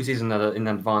had like 2 seasons in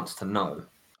advance to know.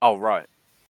 Oh right.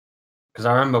 Because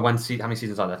I remember how many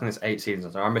seasons are there? I think it's 8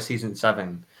 seasons. I remember season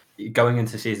 7. Going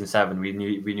into season 7, we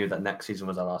knew that next season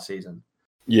was our last season.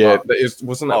 yeah. But-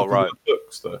 Wasn't that Oh, because of right. the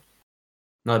books though?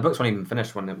 No, the books weren't even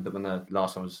finished when the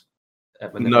last one was.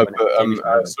 No,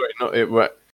 but sorry, not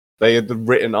it. They had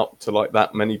written up to like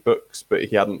that many books, but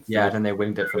he hadn't. Yeah, Finished. then they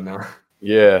winged it from there.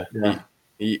 Yeah, Yeah.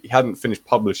 He hadn't finished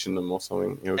publishing them or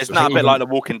something. It was Isn't just- that a bit like The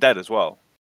Walking Dead as well?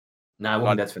 No,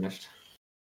 Walking Dead's finished.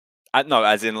 No,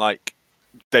 as in like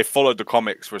they followed the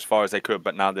comics for as far as they could,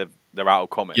 but now they're out of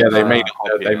comics. yeah, they Uh, made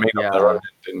up their own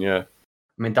ending. Yeah,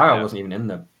 I mean, Daryl Yeah. wasn't even in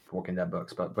the Walking Dead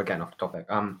books, but we're getting off the topic.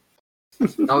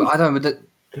 No, I don't.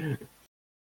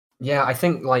 Yeah, I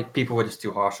think like people were just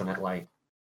too harsh on it. Like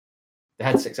they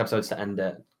had 6 episodes to end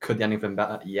it. Could the ending have been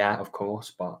better? Yeah, of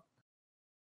course, but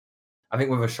I think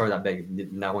with a show that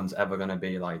big, no one's ever gonna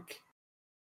be like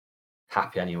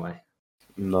happy anyway.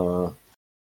 no.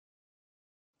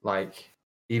 Like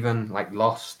even like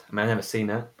Lost. I mean, I've never seen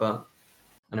it, but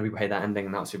I know people hate that ending,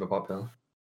 and that was super popular.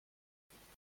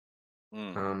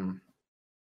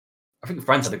 I think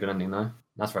Friends had a good ending though.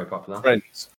 That's very popular.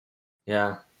 Friends.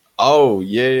 Yeah. Oh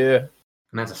yeah.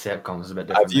 I mean, it's a sitcom. It's a bit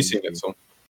different. Have you seen it, Tom?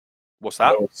 What's I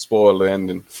that? don't want to spoil the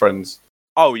ending. Friends.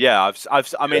 Oh yeah,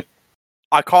 I mean,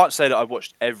 I can't say that I've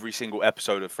watched every single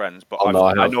episode of Friends, but Oh, no,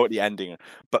 I I have. know what the ending is.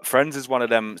 But Friends is one of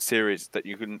them series that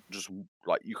you can just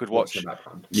like you could Watch watch in the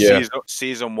background. Yeah.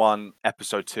 season 1,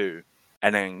 episode 2,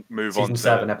 and then move on Season to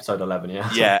 7, episode 11. Yeah.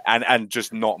 yeah, and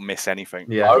just not miss anything.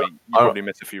 Yeah. I mean, you probably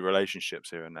miss a few relationships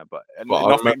here and there, but I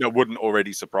nothing that wouldn't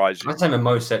already surprise you. That's the same with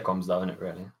most sitcoms, though, isn't it?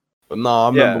 Really. But no, I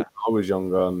remember Yeah. when I was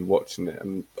younger and watching it,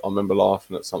 and I remember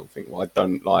laughing at something. I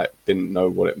didn't know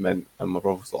what it meant, and my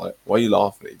brother was like, "Why are you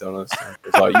laughing? You don't understand."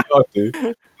 It's like you guys do,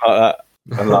 like that.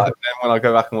 And like then when I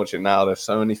go back and watch it now, there's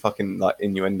so many fucking like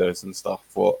innuendos and stuff.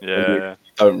 What you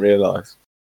don't realize.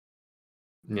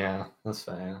 Yeah, that's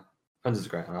fair. Yeah. Friends is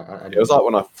great. It was like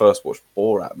when I first watched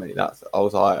Borat, mate. I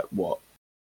was like, what,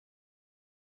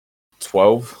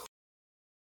 12?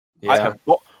 Yeah.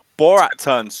 Borat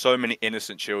turned so many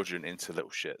innocent children into little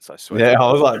shits. I swear. Yeah,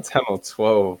 I was like 10 or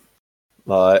 12.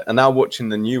 Like, and now watching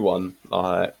the new one,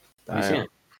 like, Have you seen damn. it?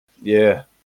 Yeah,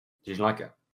 Did you like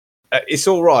it? it's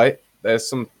all right. There's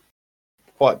some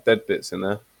quite dead bits in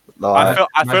there. Like,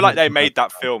 I feel like they made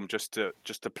that film just to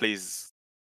please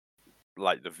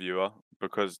like the viewer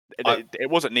because it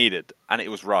wasn't needed and it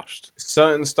was rushed.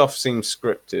 certain stuff seems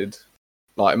scripted.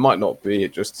 Like, it might not be.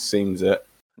 It just seems it.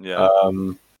 Yeah.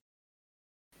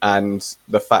 And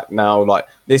the fact now, like,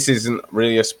 this isn't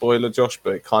really a spoiler, Josh,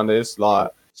 but it kind of is.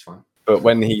 Like, It's fine. But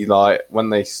when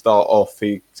they start off,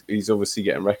 he's obviously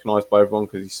getting recognised by everyone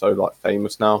because he's so like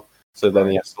famous now. So then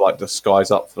he has to like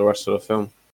disguise up for the rest of the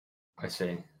film. I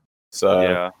see.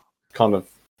 So kind of.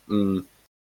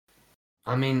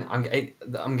 I mean,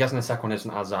 I'm guessing the second one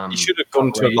isn't as He should have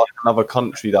gone to like another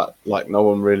country that like no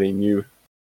one really knew.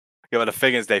 Yeah, but the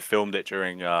thing is, they filmed it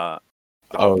during the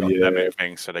pandemic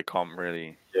thing, so they can't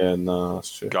really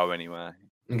that's true. go anywhere.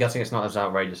 I'm guessing it's not as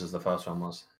outrageous as the first one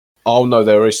was. Oh no,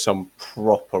 there is some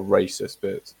proper racist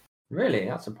bits. Really?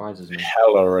 That surprises me.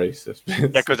 Hella racist bits. Yeah,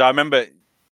 because I remember,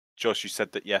 Josh, you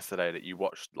said that yesterday that you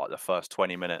watched like the first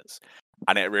 20 minutes,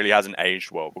 and it really hasn't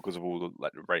aged well because of all the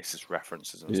like racist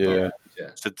references and stuff. Yeah.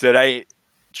 So do they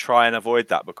try and avoid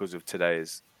that because of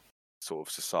today's sort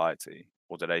of society,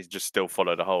 or do they just still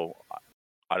follow the whole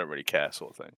 "I don't really care"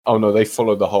 sort of thing? Oh no, they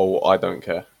follow the whole "I don't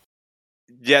care."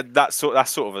 Yeah, that's sort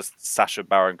of a Sacha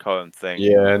Baron Cohen thing.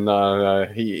 Yeah, no.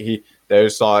 He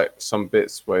there's like some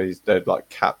bits where they're like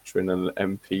capturing an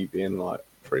MP being like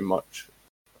pretty much.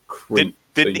 Didn't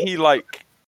he like?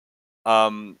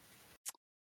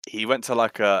 He went to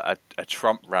like a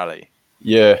Trump rally.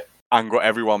 Yeah. And got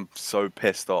everyone so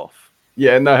pissed off.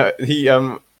 Yeah, no, he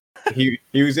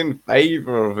was in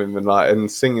favor of him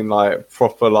and singing like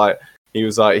proper like he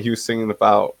was singing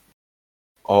about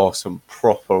some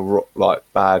proper like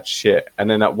bad shit. And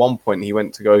then at one point he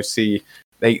went to go see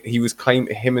he was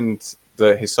claiming him and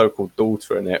his so-called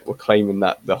daughter in it were claiming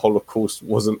that the Holocaust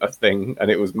wasn't a thing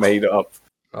and it was made up.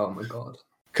 Oh my god.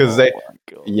 Because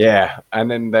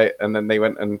and then they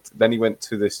went and then he went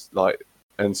to this like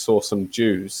and saw some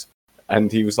Jews and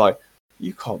he was like,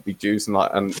 you can't be Jews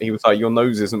and he was like, your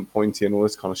nose isn't pointy and all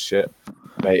this kind of shit.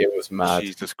 Mate, it was mad.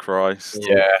 Jesus Christ.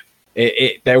 Yeah.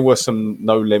 There were some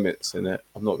no limits in it.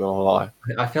 I'm not gonna lie.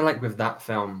 I feel like with that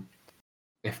film,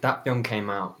 if that film came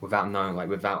out without knowing, like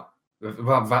without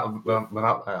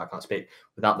I can't speak,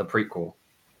 without the prequel,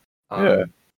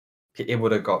 it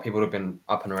would have got people would have been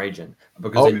up and raging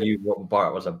because they knew what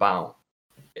Borat was about.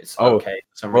 It's okay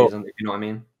for some reason, if you know what I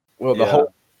mean. Well,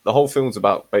 the whole film's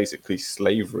about basically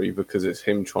slavery because it's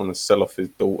him trying to sell off his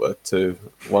daughter to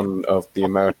one of the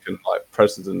American like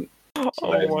president.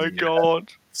 Oh my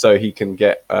god! So he can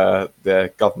get their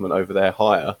government over there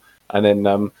higher, and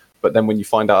then but then when you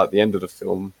find out at the end of the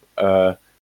film,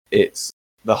 it's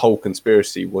the whole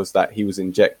conspiracy was that he was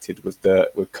injected with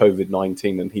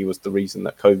COVID-19, and he was the reason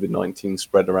that COVID-19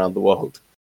 spread around the world.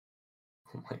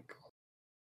 Oh my god!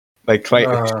 They claim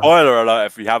spoiler alert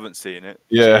if you haven't seen it.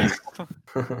 Yeah,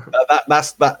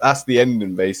 that's the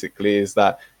ending. Basically, is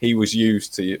that he was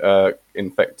used to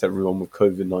infect everyone with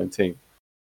COVID-19.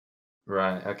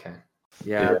 Right. Okay.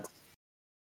 Yeah.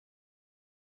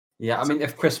 Yeah. I mean,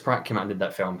 if Chris Pratt came out and did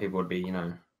that film, people would be,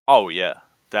 Oh yeah,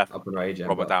 definitely. Up and raging.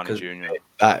 Robert Downey Jr.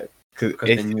 Because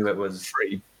they knew it was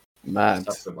pretty mad.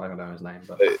 I don't know his name,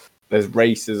 but there's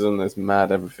racism, there's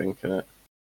mad everything in it.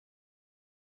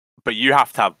 But you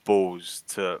have to have balls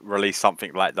to release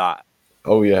something like that.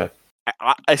 Oh yeah.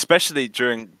 Especially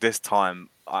during this time,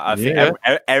 I think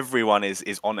everyone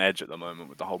is on edge at the moment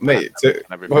with the whole. Mate, to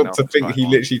think he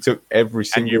literally took every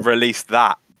single. And you released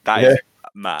that is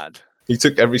mad. He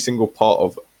took every single part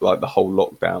of like the whole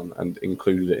lockdown and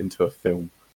included it into a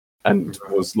film, and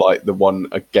was like the one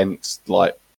against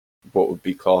like what would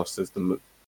be classed as the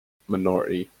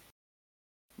minority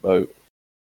vote.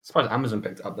 I suppose Amazon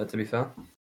picked it up there. To be fair.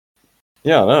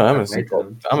 Yeah, no,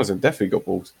 Amazon definitely got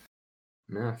balls.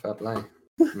 Yeah, fair play.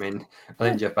 I mean, I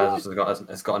think Jeff Bezos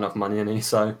has got enough money in he,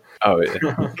 so. Oh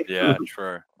yeah. Yeah,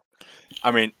 true.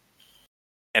 I mean,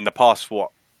 in the past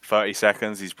 30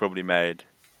 seconds, he's probably made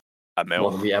 $1 million.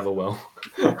 More than we ever will.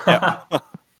 Yeah.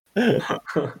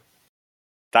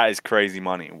 That is crazy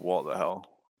money. What the hell?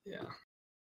 Yeah,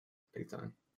 big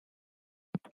time.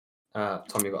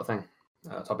 Tom, you got a thing?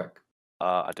 Topic?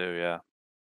 I do, yeah.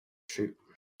 Shoot.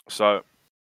 So,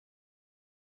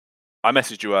 I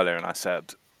messaged you earlier and I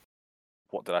said,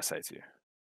 what did I say to you?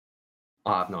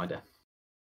 I have no idea.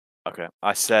 Okay.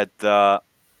 I said,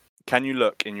 can you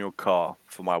look in your car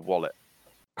for my wallet?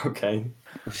 Okay.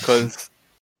 Because...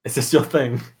 Is this your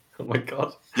thing? Oh my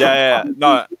god. Yeah.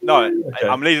 No. Okay.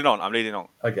 I'm leading on.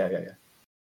 Okay, yeah.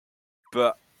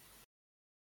 But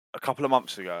a couple of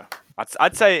months ago,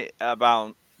 I'd say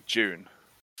about June,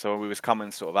 so when we was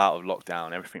coming sort of out of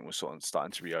lockdown, everything was sort of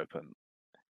starting to reopen.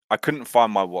 I couldn't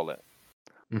find my wallet.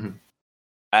 Mm-hmm.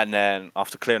 And then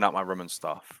after clearing out my room and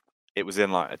stuff, it was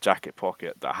in like a jacket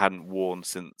pocket that I hadn't worn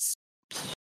since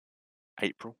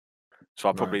April. So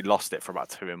I probably lost it for about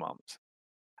 2 months.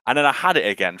 And then I had it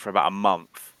again for about a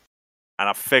month. And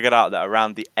I figured out that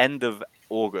around the end of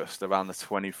August, around the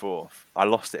 24th, I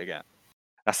lost it again.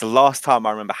 That's the last time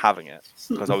I remember having it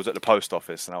because I was at the post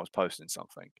office and I was posting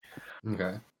something.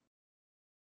 Okay.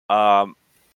 And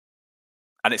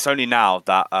it's only now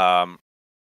that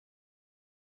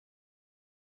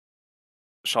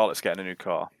Charlotte's getting a new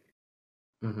car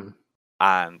Mm-hmm.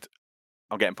 and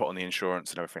I'm getting put on the insurance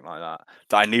and everything like that.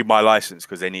 That I need my license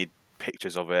because they need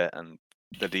pictures of it and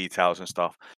the details and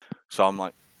stuff. So I'm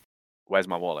like, where's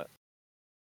my wallet?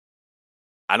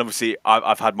 And obviously,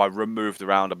 I've had my room moved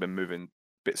around. I've been moving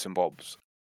bits and bobs.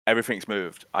 Everything's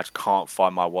moved. I just can't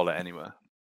find my wallet anywhere.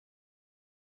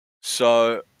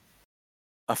 So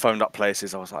I phoned up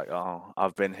places. I was like, oh,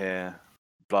 I've been here.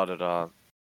 Blah, blah, blah.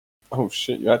 Oh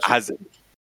shit! You actually.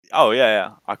 Oh,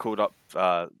 yeah. I called up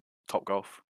Top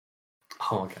Golf.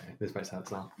 Oh, okay. This makes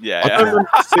sense now. Yeah.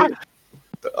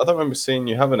 I don't remember seeing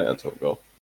you having it at Top Golf.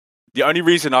 The only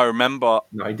reason I remember...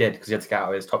 No, he did, because he had to get out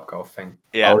of his Top Golf thing.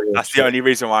 Yeah, Oh, yeah, that's shit. the only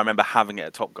reason why I remember having it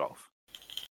at Top Golf.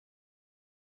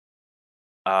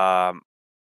 And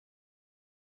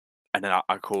then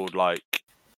I called, like,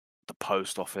 the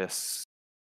post office,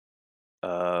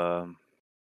 Tesco,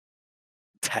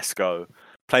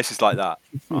 places like that.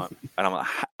 Right? And I'm like,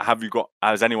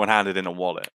 has anyone handed in a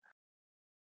wallet?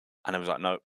 And it was like,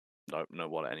 no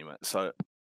wallet anywhere. So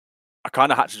I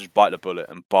kind of had to just bite the bullet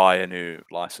and buy a new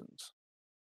license.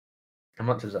 How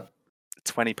much is that?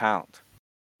 £20.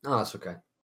 Oh, that's okay.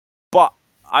 But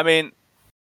I mean,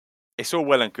 it's all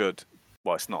well and good.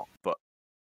 Well, it's not. But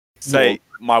say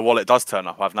my wallet does turn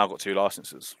up, I've now got 2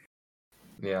 licenses.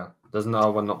 Yeah. Doesn't the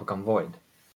other one not become void?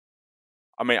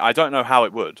 I mean, I don't know how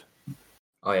it would.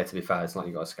 Oh, yeah, to be fair, it's not like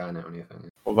you got to scan it or anything.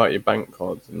 What about your bank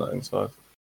cards and that inside?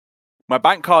 My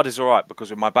bank card is all right because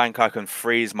with my bank, I can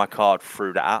freeze my card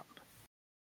through the app.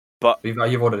 But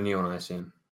You've ordered a new one, I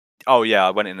assume. oh yeah,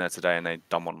 I went in there today and they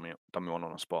done me one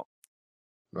on the spot.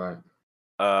 Right.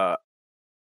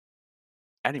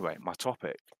 Anyway, my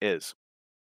topic is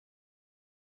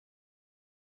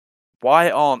why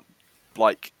aren't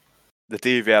like the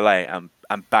DVLA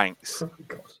and banks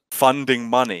God. funding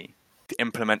money to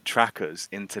implement trackers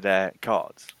into their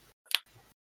cards?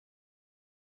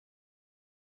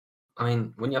 I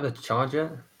mean, wouldn't you have to charge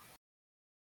it?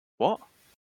 What?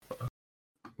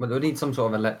 But they would need some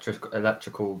sort of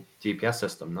electrical GPS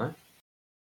system, no?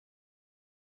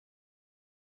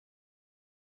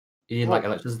 You need like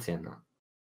electricity in that.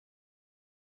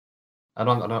 I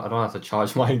don't have to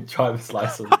charge my driver's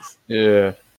license.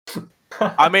 Yeah.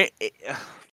 I mean,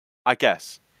 I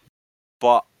guess,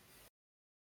 but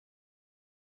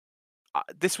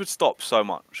this would stop so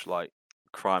much like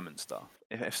crime and stuff.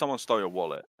 If someone stole your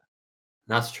wallet,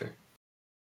 That's true.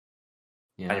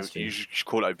 Yeah, and that's true. you just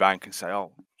call it a bank and say,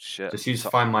 "Oh shit." Just use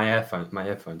Find My earphones,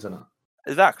 isn't it?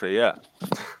 Exactly, yeah.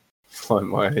 Find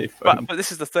my iPhone. But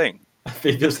this is the thing. If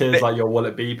he just hears like your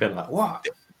wallet beeping, like what?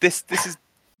 This is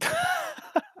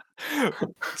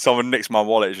someone nicks my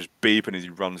wallet, it's just beeping as he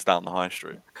runs down the high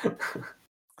street.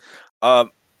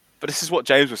 But this is what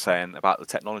James was saying about the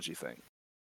technology thing.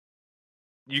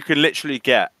 You can literally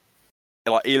get,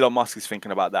 like Elon Musk is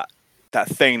thinking about that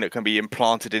thing that can be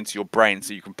implanted into your brain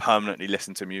so you can permanently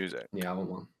listen to music. Yeah, I want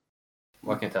one.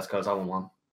 Working at Tesco's, I want one.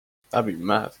 That'd be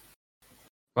mad.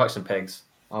 Work some pigs.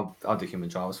 I'll do human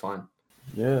drivers fine.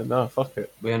 Yeah, no, fuck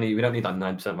it. We don't need like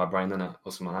 9% of our brain in it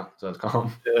or something like that, so it's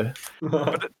calm. Yeah.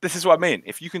 But this is what I mean.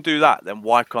 If you can do that, then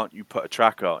why can't you put a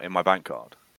tracker in my bank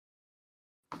card?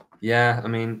 Yeah, I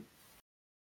mean,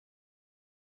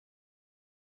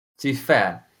 to be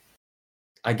fair,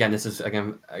 again, this is I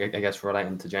guess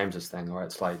relating to James's thing, where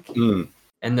it's like in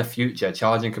the future,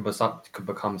 charging could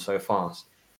become so fast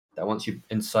that once you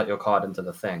insert your card into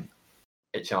the thing,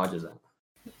 it charges it.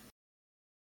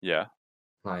 Yeah.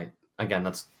 Like again,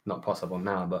 that's not possible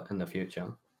now, but in the future.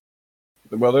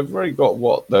 Well, they've already got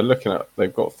what they're looking at.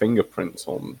 They've got fingerprints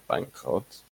on bank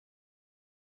cards.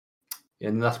 Yeah,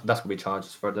 and that's what we charge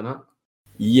for, isn't it?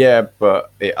 Yeah,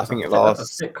 but I think it lasts.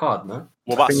 That's a thick card, no?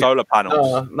 What about solar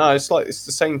panels? No, it's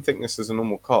the same thickness as a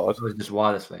normal card. It was just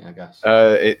wirelessly, I guess.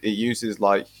 It uses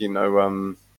like the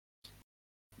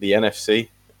NFC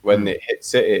when it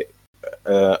hits it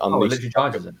unleashes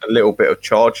charges it. a little bit of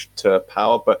charge to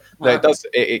power, but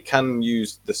it can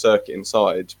use the circuit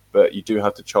inside, but you do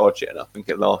have to charge it, and I think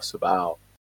it lasts about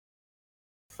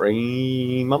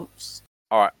 3 months.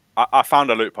 All right, I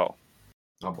found a loophole.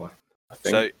 Oh boy!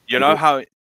 So you know how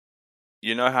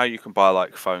you can buy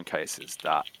like phone cases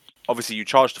that obviously you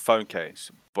charge the phone case,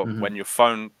 but when your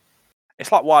phone,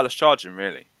 it's like wireless charging,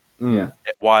 really. Yeah,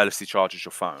 it wirelessly charges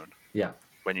your phone. Yeah,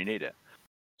 when you need it.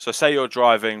 So say you're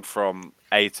driving from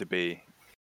A to B,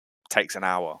 takes an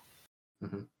hour.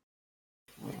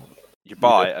 You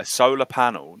buy a solar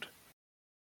panelled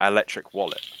electric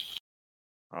wallet.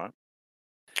 right?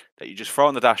 That you just throw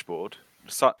on the dashboard.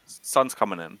 The sun's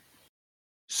coming in.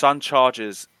 Sun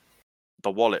charges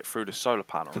the wallet through the solar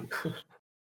panel.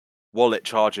 Wallet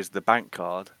charges the bank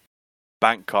card.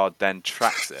 Bank card then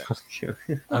tracks it.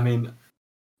 I mean,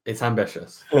 it's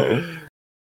ambitious. Yeah,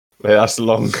 that's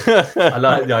long. I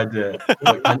like the idea.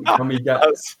 But can we get?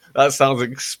 That sounds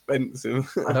expensive.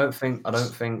 I don't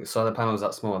think solar panels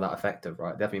that small are that effective,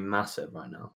 right? They have to be massive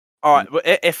right now. All right, but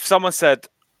if someone said,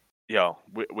 "Yo,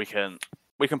 we can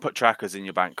put trackers in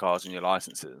your bank cards and your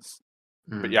licenses,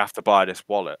 but you have to buy this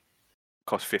wallet,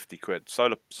 cost £50.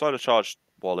 Solar charged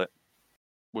wallet,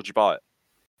 would you buy it?"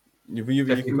 You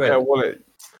can get a wallet.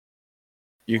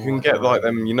 You can get like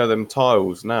them, them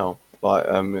tiles now. Like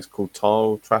it's called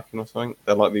tile tracking or something.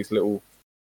 They're like these little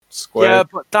squares. Yeah,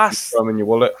 but that's you throw 'em in your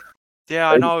wallet.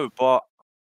 Yeah, I know, but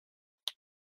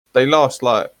they last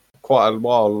like quite a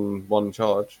while on one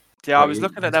charge. Yeah, I was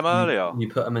looking at them earlier. You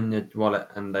put them in your wallet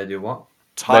and they do what?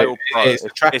 Tile Pro. It's a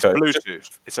tracker. It's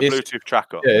Bluetooth. It's a Bluetooth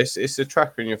tracker. Yeah, it's a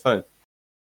tracker in your phone.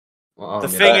 Well, the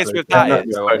thing is with that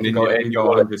is you go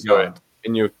 100 yards.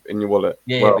 In your wallet.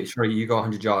 Yeah, well, but sure, you go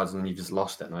 100 yards and you just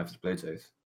lost it. Now if it's Bluetooth.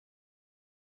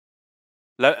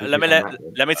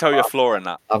 Let me tell you a flaw in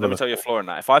that.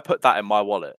 If I put that in my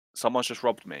wallet, someone's just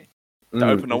robbed me. They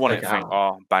open the wallet and think,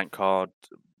 "Oh, bank card,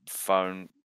 phone,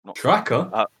 not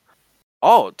tracker."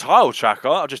 Tile tracker.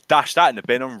 I'll just dash that in the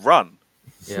bin and run.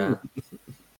 Yeah.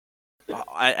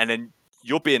 And then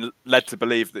you're being led to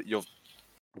believe that your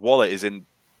wallet is in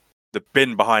the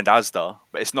bin behind Asda,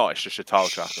 but it's not. It's just a tile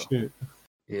tracker. Shit.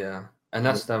 Yeah, and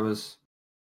there was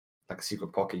like a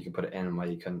secret pocket you could put it in where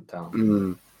you couldn't tell.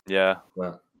 Yeah,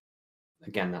 but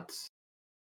again,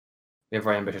 we have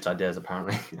very ambitious ideas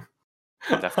apparently.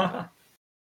 Definitely.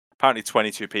 Apparently,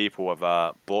 22 people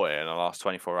have bought it in the last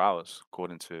 24 hours,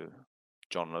 according to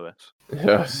John Lewis.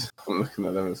 Yes, I'm looking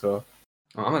at them as well.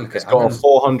 It's got a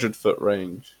 400-foot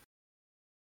range.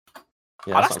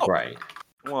 Yeah, that's not great.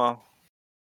 Well,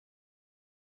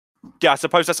 yeah, I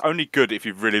suppose that's only good if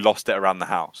you've really lost it around the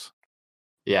house.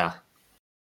 Yeah.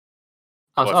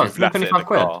 It's 25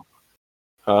 quid.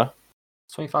 Huh?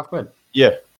 25 quid.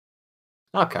 Yeah.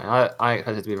 Okay, I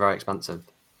expected it to be very expensive.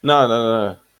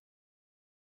 No.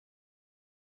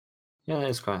 Yeah, it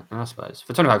is quite, I suppose.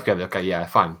 For 25 quid, okay, yeah,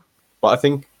 fine. But I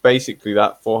think basically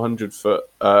that 400-foot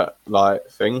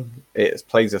thing, it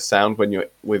plays a sound when you're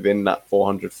within that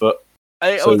 400 foot.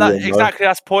 Exactly,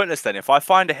 that's pointless then. If I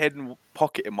find a hidden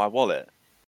pocket in my wallet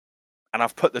and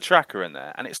I've put the tracker in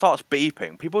there and it starts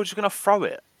beeping, people are just going to throw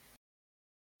it.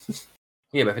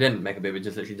 Yeah, but if it didn't make a beep, it was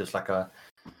just literally just like a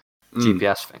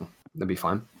GPS thing. That'd be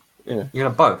fine. Yeah. You can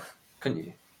have both, couldn't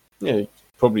you? Yeah,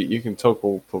 probably. You can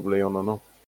toggle probably on and off.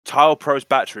 Tile Pro's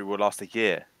battery will last a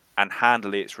year and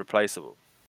handily it's replaceable.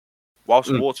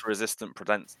 Whilst water resistant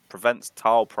prevents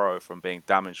Tile Pro from being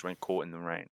damaged when caught in the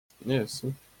rain. Yes.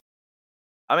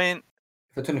 I mean,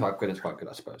 for 25 quid, it's quite good,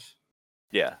 I suppose.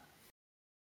 Yeah,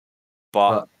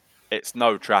 but it's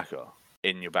no tracker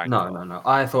in your bank. No.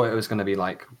 I thought it was going to be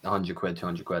like 100 quid,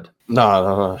 200 quid.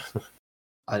 No.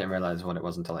 I didn't realize what it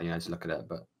was until to look at it.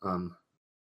 But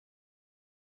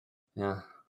yeah.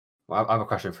 Well, I have a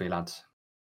question for you, lads.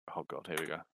 Oh God, here we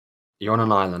go. You're on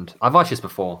an island. I've asked you this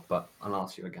before, but I'll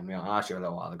ask you again. I asked you a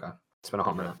little while ago. It's been a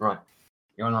hot minute. Right.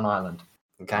 You're on an island.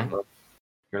 Okay.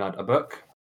 You're allowed a book.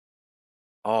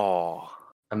 Oh.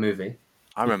 A movie.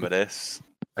 I remember this.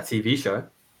 A TV show.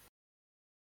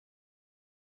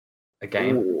 A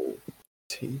game. Ooh,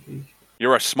 TV.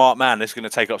 You're a smart man. This is going to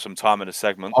take up some time in a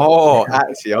segment. Oh,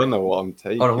 actually, I know what I'm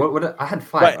taking. Hold on, what I had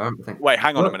 5. Wait,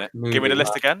 hang on a minute. Movie, give me the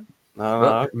list again.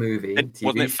 Book, movie, TV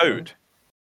wasn't it food? Show.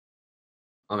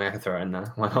 I mean, I can throw it in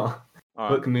there. Why not? All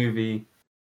Book, right. movie,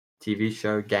 TV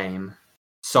show, game,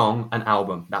 song, and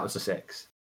album. That was the 6.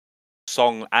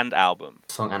 Song and album.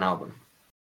 Song and album.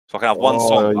 So I can have one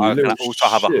song. I can also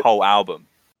have a whole album.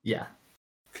 Yeah.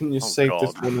 Can you save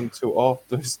this one until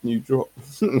after this new drop?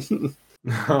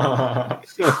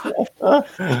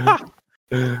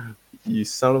 You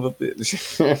son of a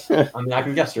bitch. I mean, I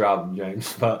can guess your album,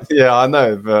 James, but... Yeah, I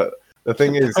know, but the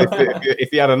thing is,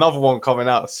 if you had another one coming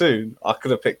out soon, I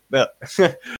could have picked that.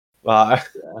 Like,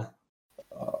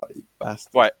 oh, you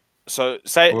bastard. Right, so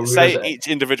say each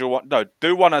individual one. No,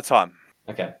 do one at a time.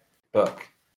 Okay, book.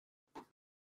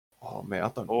 Oh, man, I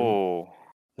don't know. Oh.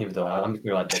 Neither do I. I'm just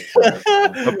going to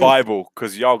The Bible,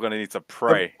 because y'all going to need to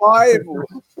pray. The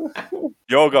Bible.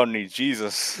 You're going to need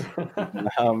Jesus.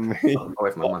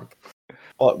 Away from my mic.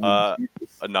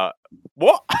 No.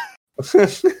 What?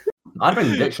 I'd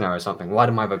bring a dictionary or something.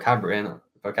 Widen my vocabulary in it.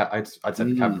 I'd say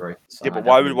vocabulary. So yeah, but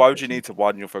why would you need to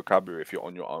widen your vocabulary if you're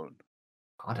on your own?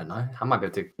 I don't know. I might be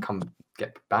able to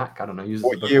get back. I don't know. Use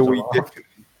What the year book as we a dip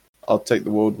in? I'll take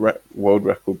the world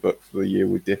record book for the year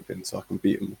we dip in, so I can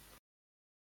beat them.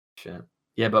 Shit.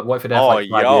 Yeah, but what if they're Oh, like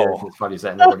 5 yo. years? It's 5 years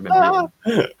and they've already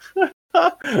been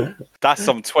beaten. That's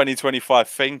some 2025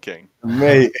 thinking.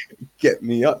 Mate, get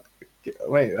me up.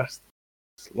 Wait, that's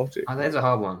logic. Oh, that is a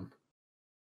hard one.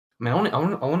 I mean, I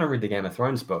want to read the Game of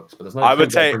Thrones books, but there's no I would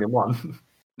point take- bringing one.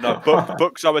 No,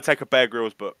 books. I would take a Bear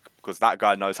Grylls book because that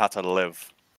guy knows how to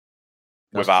live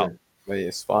That's without true. Mate,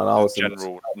 it's fine. I was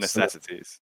general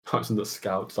necessities. I was in the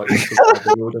Scouts, like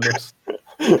the wilderness.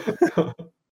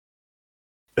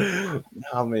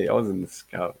 Nah, mate, I was in the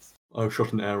Scouts. I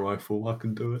shot an air rifle. I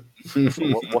can do it.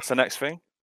 What's the next thing?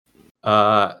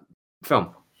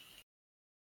 Film.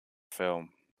 Film.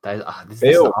 This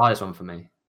is the hardest one for me.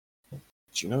 Do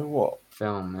you know what?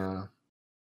 Film, yeah.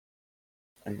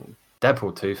 Hang on.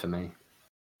 Deadpool 2 for me.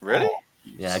 Really?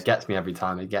 Yeah, it gets me every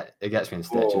time. It gets me in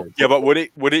stitches. Yeah, but would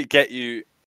it get you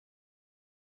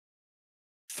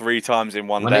 3 times in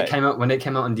one When day? it came out on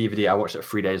DVD, I watched it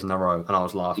 3 days in a row, and I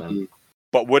was laughing.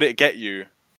 But would it get you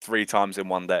 3 times in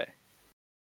one day?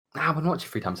 Nah, I wouldn't watch it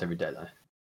 3 times every day though.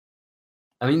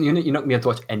 I mean, you're not gonna be able to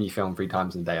watch any film 3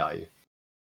 times in a day, are you?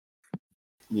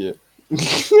 Yeah.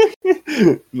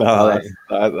 No,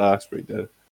 that's pretty dead.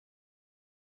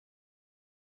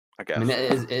 I guess. I mean,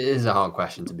 it is a hard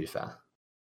question, to be fair.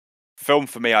 Film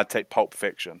for me, I'd take Pulp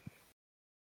Fiction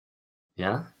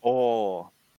Yeah.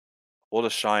 or The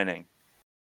Shining.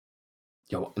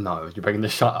 Yo, no, you're breaking the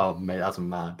shot. Oh, mate, that's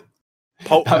mad.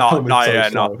 No, That film is so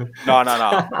slow.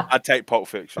 no. I'd take Pulp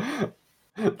Fiction.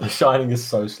 The Shining is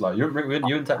so slow. You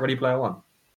and Tech Ready Player One.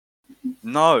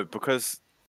 No, because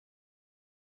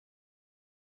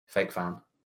Fake fan.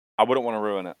 I wouldn't want to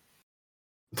ruin it.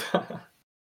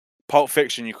 Pulp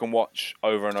Fiction you can watch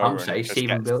over and over. Some say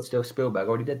Steven Spielberg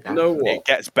already did that. You know what? It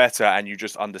gets better and you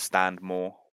just understand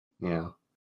more. Yeah.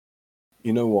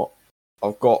 You know what?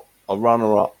 I've got a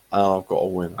runner-up and I've got a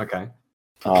winner. Okay.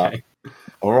 A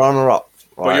runner-up.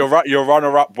 Right? But your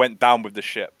runner-up went down with the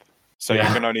ship, so Yeah.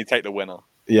 you can only take the winner.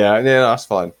 Yeah, that's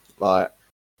fine. Like,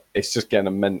 it's just getting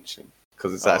a mention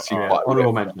because it's actually quite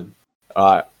honorable weird. mention.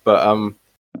 Alright, but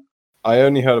I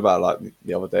only heard about it like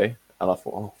the other day, and I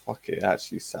thought, oh fuck, it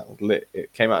actually sounds lit.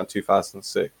 It came out in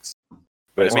 2006.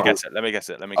 But Let me guess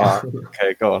it.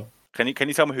 Okay, go on. Can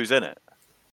you tell me who's in it?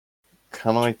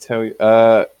 Can I tell you?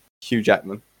 Hugh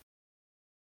Jackman.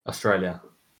 Australia.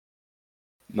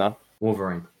 No.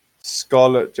 Wolverine.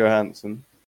 Scarlett Johansson.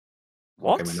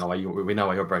 What? Okay, we know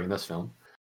why you're breaking this film.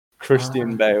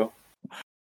 Christian Bale.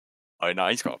 Oh no,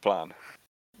 he's got a plan.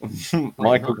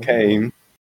 Michael Caine.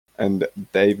 And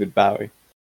David Bowie.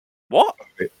 What?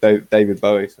 David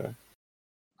Bowie, sorry.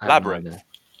 Labyrinth.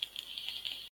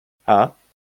 Huh?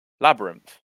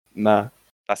 Labyrinth. Nah.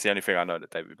 That's the only thing I know that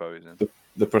David Bowie's in.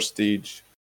 The Prestige.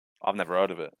 I've never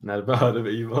heard of it. Never heard of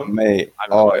it either. Mate,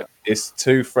 it's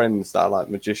 2 friends that are like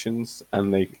magicians,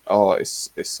 and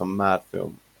it's some mad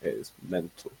film. It is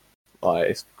mental. Like,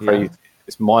 it's crazy. Yeah.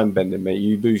 It's mind bending, mate.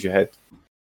 You lose your head.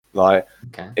 Like,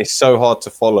 It's so hard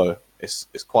to follow. It's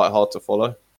quite hard to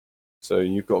follow. So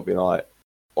you've got to be like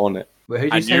on it.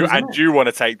 And you want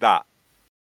to take that?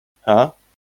 Huh?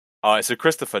 Oh, it's a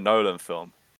Christopher Nolan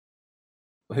film.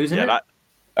 Who's in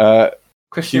it?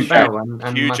 Christian Bale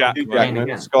and Hugh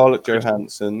Jackman, Scarlett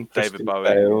Johansson, David Bowie,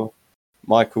 Bale,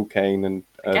 Michael Caine, and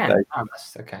David.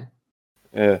 Okay.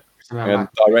 Yeah. And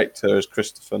director is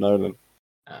Christopher Nolan.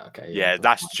 Okay. Yeah,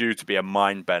 that's due to be a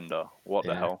mind bender. What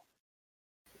the hell?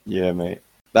 Yeah, mate.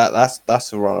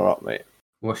 That's a runner-up, mate.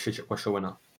 What's your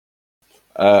winner?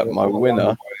 My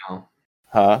winner.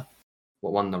 Huh?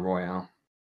 What won the Royale?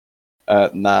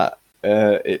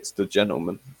 It's The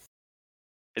Gentleman.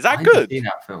 Is that good? See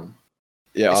that film?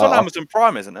 Yeah, it's on Amazon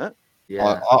Prime, isn't it?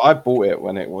 Yeah. I bought it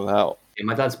when it was out. Yeah,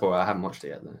 my dad's bought it. I haven't watched it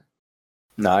yet though.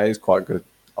 No, it's quite good.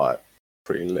 Like,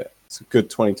 pretty lit. It's a good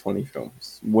 2020 film.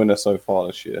 It's winner so far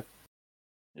this year.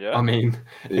 Yeah. I mean,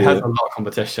 it has a lot of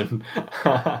competition.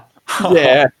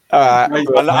 Yeah.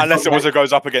 Unless it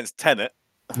goes up against Tenet.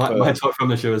 My top film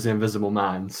this year was The Invisible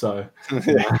Man, so...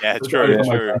 Yeah,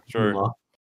 true.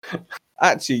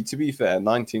 Actually, to be fair,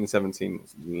 1917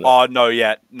 was lit. Oh, no,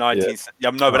 yeah. But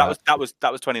that was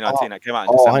 2019. That came out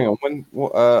in December. Hang on. When?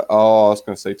 What, I was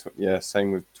going to say...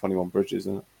 same with 21 Bridges,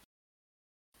 isn't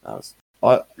it?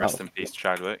 Rest in peace,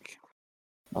 Chadwick.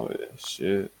 Oh, yeah,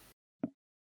 shit.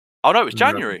 Oh, no, it was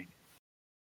January.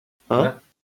 Huh?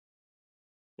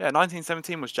 Yeah,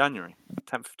 1917 was January.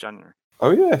 10th of January.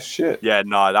 Oh, yeah, shit. Yeah,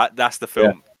 no, that's the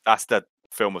film. Yeah. That's the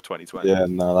film of 2020. Yeah,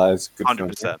 no, that is a good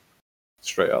 100%. film.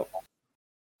 Straight up.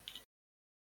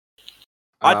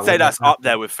 I'd say what that's about- up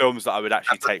there with films that I would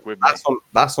actually take with me.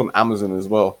 That's on Amazon as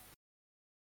well.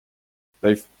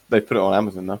 They put it on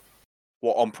Amazon now.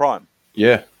 What, on Prime?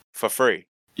 Yeah, For free?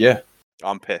 yeah.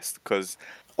 I'm pissed because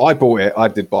I bought it. I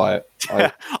did buy it.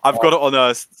 I've got it on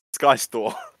a Sky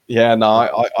Store. Yeah, no,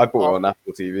 I bought it on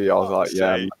Apple TV. I was like,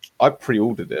 yeah, sake. I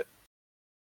pre-ordered it.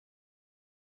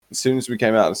 As soon as we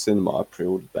came out of the cinema, I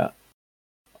pre-ordered that.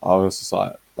 I was just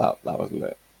like, that was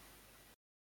lit.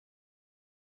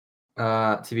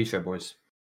 TV show, boys.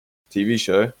 TV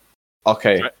show.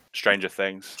 Okay. Stranger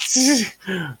Things.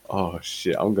 Oh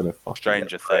shit, I'm gonna fucking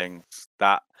Stranger get wrecked. Things.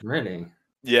 That. Really?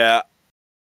 Yeah.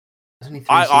 There's only 3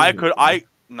 I seasons.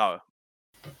 no.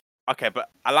 Okay, but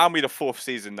allow me the 4th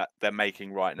season that they're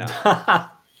making right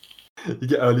now. You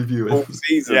get early viewers. Full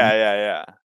season. Yeah.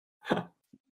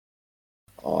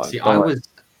 Oh, See, don't-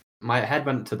 my head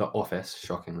went to The Office,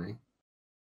 shockingly.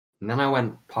 And then I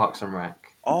went Parks and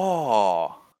Rec.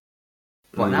 Oh.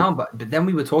 But then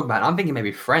we were talking about it. I'm thinking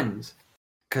maybe Friends.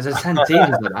 Because there's 10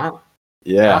 seasons of that.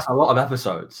 Yeah. That's a lot of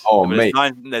episodes. Oh But mate,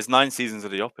 there's 9 seasons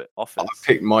of The Office. I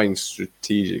picked mine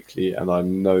strategically, and I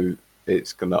know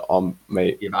it's gonna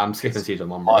mate. Yeah, but I'm skipping season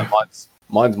 1, bro.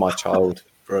 Mine's my child,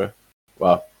 bro.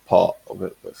 Well, part of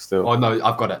it, but still. Oh, no,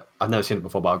 I've got it. I've never seen it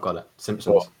before, but I've got it.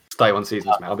 Simpsons. What? 31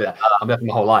 seasons, man. I'll be there for my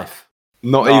whole life.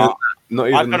 Not Nah,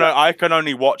 even. I can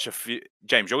only watch a few.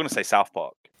 James, you're gonna say South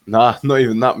Park. Nah, not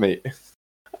even that, mate.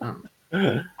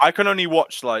 I can only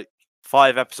watch like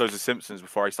 5 episodes of Simpsons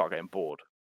before I start getting bored.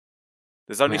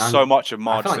 There's only so much of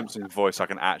Marge feel like- Simpson's voice I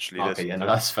can actually Okay, listen yeah, to. no,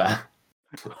 that's fair.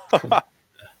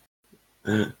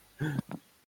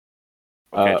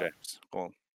 Okay, James, go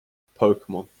on.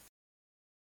 Pokemon.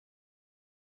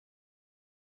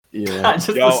 Yeah. Just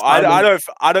Yo, the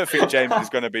I don't think James is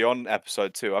going to be on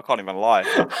episode 2. I can't even lie.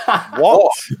 silence.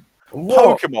 What?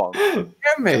 What? Pokemon? Yeah,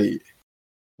 mate.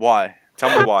 Why?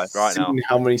 Tell me why right now. Seen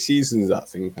how many seasons that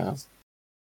thing has?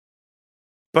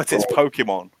 But it's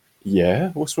Pokemon. Yeah.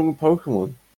 What's wrong with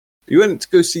Pokemon? You went to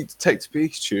go see Detective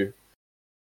Pikachu.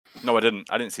 No, I didn't.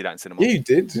 I didn't see that in cinema. Yeah, you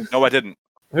did. No, I didn't.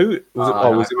 Who was it?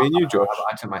 Oh, was it me and you, Josh?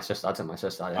 I took my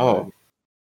sister. Yeah. Oh.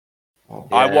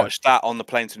 I Yeah. watched that on the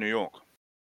plane to New York.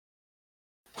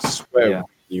 I swear Yeah.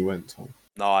 you went, Tom.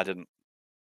 No, I didn't.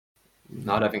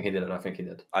 No, I don't think he did.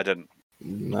 I didn't.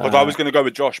 Nah. Because I was going to go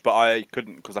with Josh, but I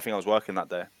couldn't because I think I was working that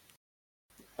day.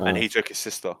 And Oh. he took his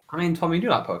sister. I mean, Tommy, you do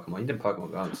like Pokemon. You did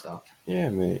Pokemon Go and stuff. Yeah,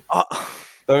 mate. Uh,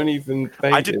 Don't even.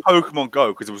 I did Pokemon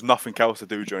Go because there was nothing else to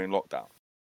do during lockdown.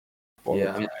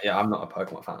 Yeah, I mean, I'm not a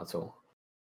Pokemon fan at all.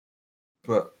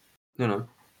 But, you know.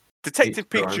 Detective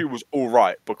Go on. Pikachu was all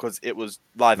right because it was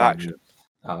live action.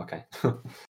 Oh, okay.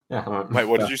 Yeah. All right. Wait,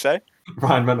 what did you say?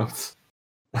 Ryan Reynolds.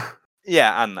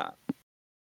 Yeah, and that.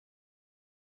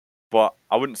 But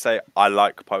I wouldn't say I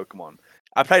like Pokemon.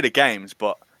 I play the games,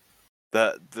 but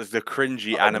the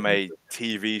cringy anime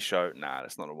TV show, nah,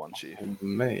 that's not a one, chief.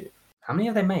 Mate. How many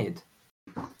have they made?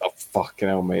 Oh, fucking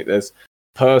hell, mate. There's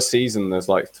per season, there's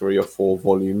like 3 or 4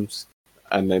 volumes,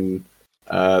 and then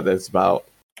there's about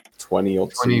 20 or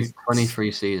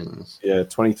 23 seasons. Yeah,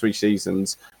 23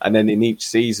 seasons, and then in each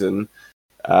season,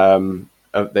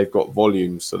 they've got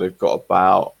volumes, so they've got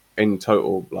about in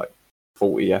total like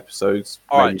 40 episodes.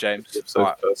 All right, maybe James. 50 episodes All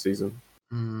right. per season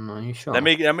Are you sure? Let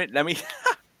me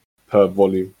per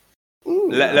volume.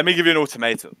 let me give you an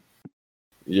ultimatum.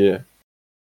 Yeah,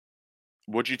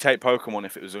 Would you take Pokemon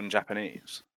if it was in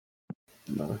Japanese?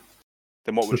 no.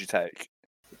 Then what would you take?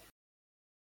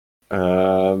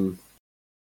 Oh,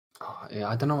 yeah,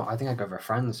 I don't know. I think I'd go for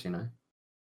Friends, you know.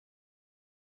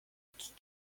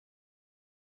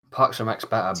 Parks and Rec's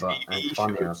better, but and TV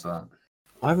funnier. shows. But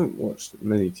I haven't watched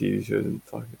many TV shows in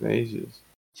fucking ages.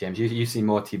 James, you see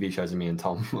more TV shows than me and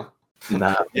Tom.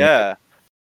 Nah. Yeah.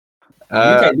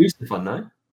 You take Lucifer, no?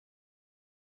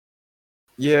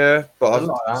 Yeah, but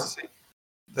Doesn't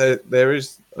like there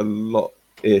is a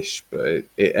lot-ish, but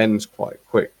it ends quite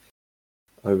quick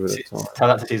over the time. Tell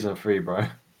that to season 3, bro.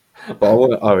 But I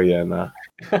want. Oh yeah, nah.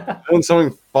 I want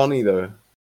something funny though,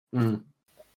 Mm.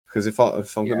 because if I'm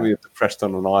going to be depressed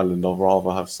on an island, I'd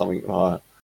rather have something like.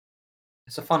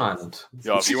 It's a fun island.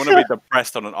 Yo, if you want to be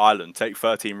depressed on an island, take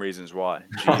 13 Reasons Why.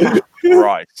 Jesus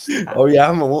Christ. Oh yeah,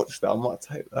 I haven't watched that. I might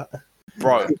take that.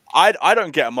 Bro, I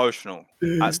don't get emotional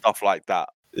at stuff like that.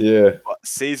 Yeah. But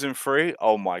season 3,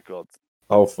 oh my god.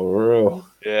 Oh, for real.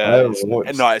 I Yeah. haven't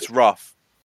watched No, it's rough.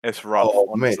 It's rough,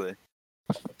 Oh, mate. honestly.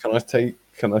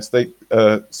 Can I stake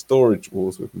Storage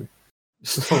Wars with me?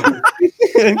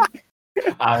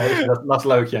 That's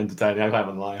low-key entertaining. I can't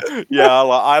even lie. Yeah,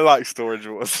 I like Storage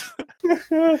Wars.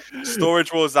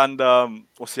 Storage Wars and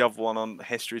what's the other one on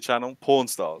History Channel? Porn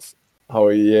Stars. Oh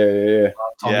yeah.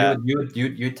 Tom, Yeah.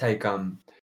 you'd take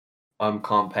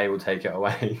can't pay will take it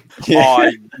away. Oh,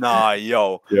 nah,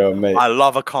 yo. Yeah, mate. I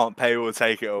love a can't pay will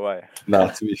take it away. Nah,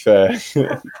 to be fair,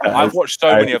 I've watched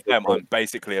so many of them. I'm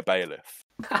basically a bailiff.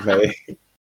 mate.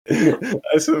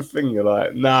 That's the thing. You're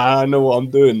like, nah, I know what I'm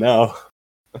doing now.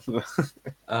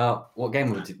 What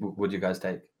game would you guys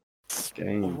take?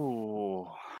 Game. Ooh.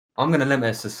 I'm gonna limit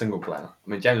this to single player. I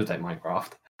mean, James will take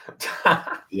Minecraft.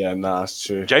 Yeah, nah, that's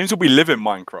true. James will be living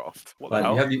Minecraft. What the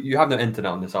Like, hell? you have no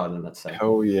internet on this island, let's say.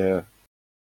 Hell yeah.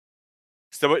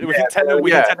 So we can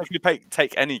technically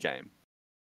take any game.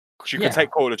 Because you could take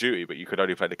Call of Duty, but you could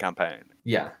only play the campaign.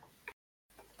 Yeah.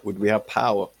 Would we have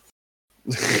power?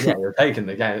 Yeah, you're taking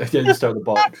the game. You just throw the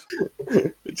box.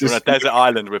 You're on a desert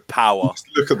island with power. Just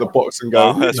look at the box and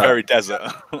go, Oh, that's very desert.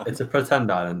 It's a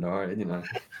pretend island, alright, you know.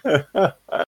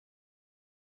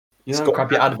 You know, Scott-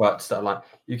 crappy adverts that are like,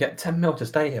 you get 10 mil to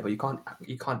stay here, but you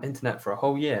can't internet for a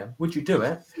whole year. Would you do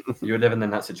it? You're living in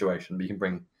that situation, but you can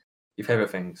bring your favourite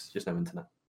things, just no internet.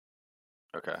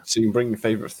 Okay. So you can bring your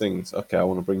favourite things. Okay, I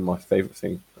want to bring my favourite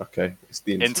thing. Okay, it's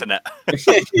the internet.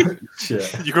 Yeah.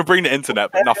 You could bring the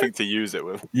internet, but nothing to use it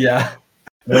with. Yeah.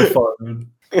 No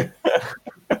phone.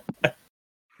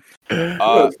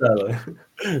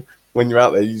 When you're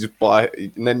out there, you just buy,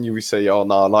 and then you say, "Oh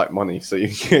no, I like money," so you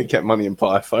can get money and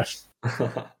buy a phone.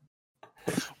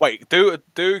 Wait, do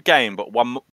a game, but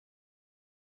one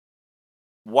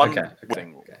Okay.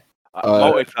 thing. Okay.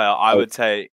 Multiplayer, I would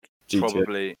take GTA.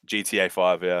 probably GTA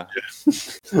 5. Yeah.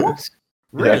 What?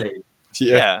 Really?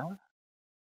 Yeah.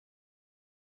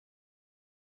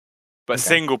 But Okay.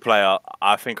 single player,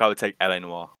 I think I would take LA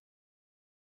Noire.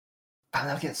 Oh,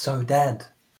 that'll get so dead.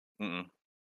 Mm-mm.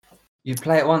 You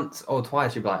play it once or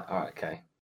twice, you'd be like, alright, okay.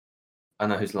 I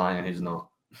know who's lying and who's not.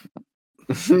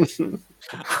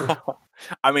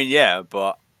 I mean, yeah,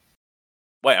 but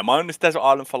wait, am I on this desert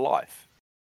island for life?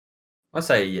 I'd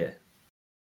say a year.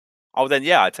 Oh, then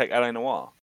yeah, I'd take LA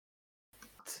Noire.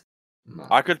 Man.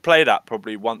 I could play that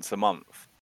probably once a month.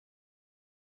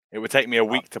 It would take me a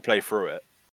week to play through it,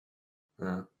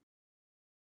 Yeah.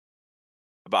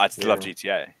 but I'd still love Yeah.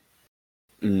 GTA.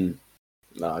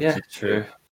 Nah, Yeah, GTA. true.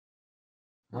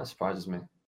 That surprises me.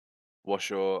 What's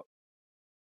your?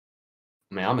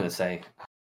 I mean, I'm gonna say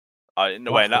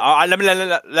No, wait,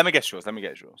 let me guess yours. Let me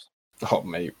guess yours. Oh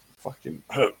mate, fucking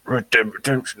Red Dead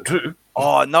Redemption 2.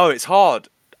 Oh no, it's hard.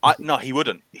 No, he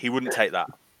wouldn't. He wouldn't take that.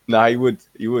 Nah, he would.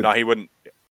 No, he wouldn't.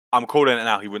 I'm calling it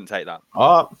now. He wouldn't take that.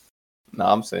 Nah,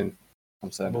 I'm saying.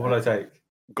 what would I take?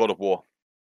 God of War.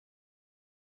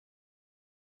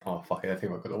 Oh fuck it, I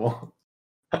think I could have won.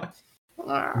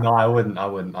 No, I wouldn't.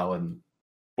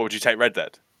 What would you take? Red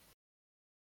Dead.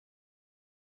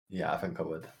 Yeah, I think I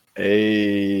would.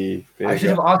 Hey, I should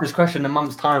have asked this question in a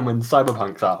month's time when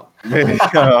Cyberpunk's out.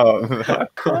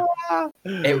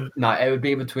 It would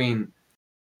be between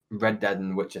Red Dead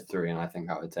and Witcher 3, and I think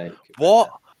I would take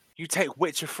What? You take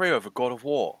Witcher 3 over God of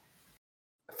War?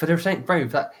 For the same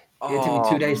brave, that it took me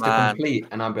 2 days to man. complete,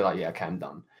 and I'd be like, yeah, okay, I'm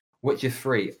done. Witcher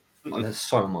 3, there's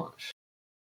so much.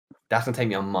 That's gonna take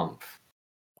me a month.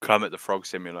 Kermit the Frog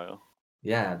Simulator.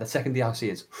 Yeah, the second DLC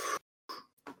is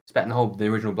it's better than the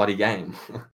original bloody game.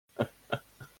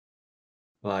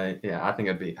 Like, yeah, I think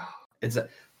it'd be. It's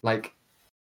like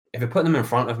if you put them in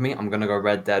front of me, I'm gonna go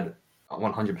Red Dead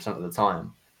 100% of the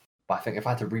time. But I think if I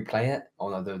had to replay it, oh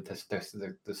no,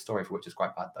 the story for which is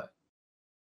quite bad though.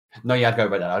 No, yeah, I'd go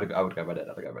Red Dead. I would go Red Dead.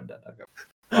 I'd go Red Dead.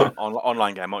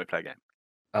 Online game, multiplayer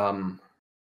game.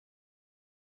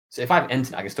 So if I have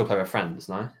internet, I can still play with friends,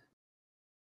 no?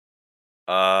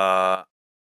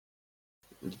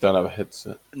 You don't have a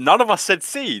headset. None of us said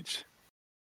Siege.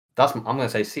 I'm gonna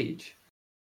say Siege.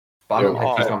 But I'm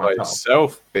not playing by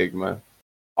yourself, big man.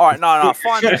 All right, no,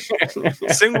 fine.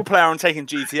 Single player, I'm taking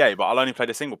GTA, but I'll only play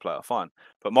the single player. Fine,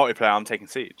 but multiplayer, I'm taking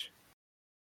Siege.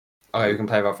 Okay, we can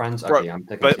play with our friends. Bro, Okay, I'm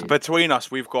taking but Siege. between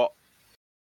us, we've got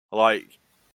like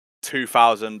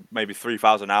 2,000, maybe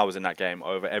 3,000 hours in that game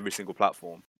over every single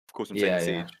platform. Of course, I'm taking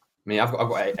Siege. I mean, I've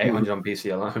got 800 on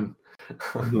PC alone.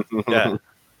 Yeah.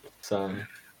 So,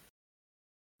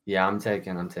 yeah, I'm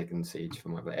taking Siege for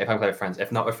my play. If I play with friends,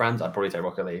 if not with friends, I'd probably take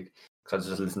Rocket League because I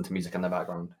just listen to music in the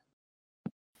background.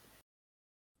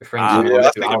 With friends,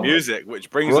 Let's take the music, which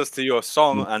brings us to your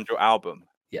song and your album.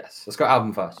 Yes, let's go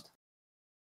album first.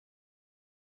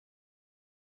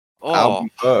 Oh, Album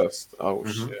first. Oh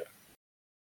Mhm. shit.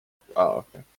 Oh,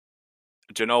 okay.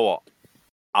 do you know what?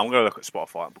 I'm gonna look at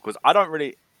Spotify because I don't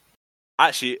really.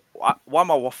 Actually, why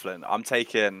am I waffling? I'm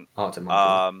taking. Oh, it's a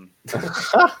monkey.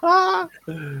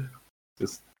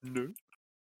 Just No.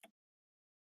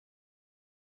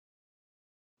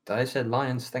 Did I say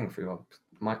Lions thing for your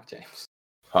mic, James?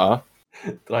 huh?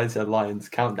 Did I say Lions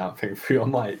countdown thing for your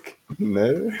mic?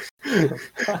 No.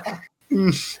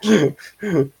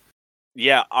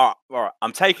 Yeah, all right.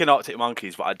 I'm taking Arctic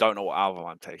Monkeys, but I don't know what album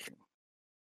I'm taking.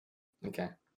 Okay.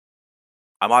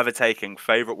 I'm either taking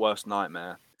Favorite Worst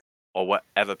Nightmare or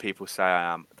whatever people say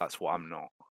I am. That's what I'm not.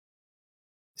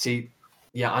 See,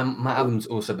 yeah, my album's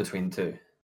also between two.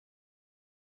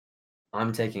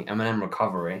 I'm taking Eminem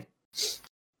Recovery,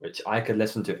 which I could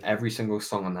listen to every single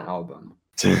song on that album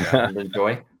and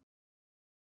enjoy.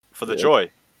 For the joy.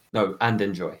 No, and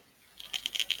enjoy.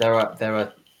 There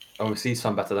are obviously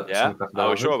some better than Yeah, than I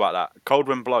was sure others. about that. Cold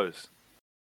Wind Blows.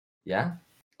 Yeah,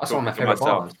 that's one of my Talking to favorite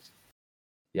myself. bars.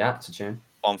 Yeah, it's a tune.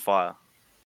 On Fire.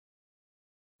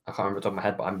 I can't remember the top of my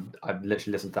head, but I've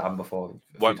literally listened to that album before.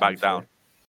 a few Won't Back times, Down.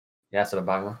 Yeah, it's a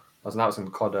banger. That was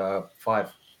in COD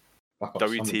 5. Black Ops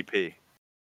Zombie. WTP.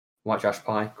 White Trash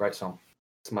Pie, great song.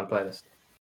 It's my playlist.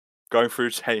 Going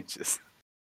Through Changes.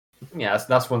 Yeah,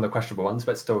 that's one of the questionable ones,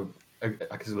 but still, I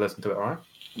can still listen to it, alright?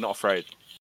 Not Afraid.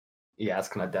 Yeah, it's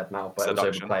kind of dead now, but it Seduction.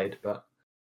 was overplayed, but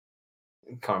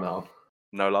can't remember that one.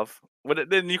 No Love.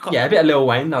 Then you can't. Yeah, a bit of Lil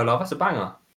Wayne, No Love, that's a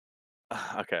banger.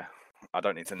 Okay. I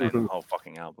don't need to name the whole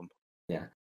fucking album. Yeah,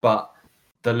 but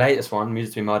the latest one,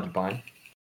 Music to Be Murdered By,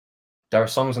 there are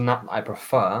songs on that I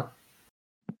prefer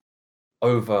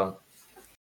over.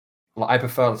 Like, I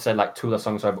prefer, say, like two of the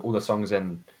songs over all the songs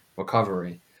in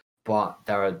Recovery, but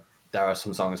there are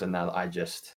some songs in there that I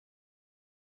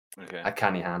Okay.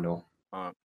 can't handle.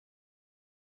 Alright.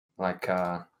 Like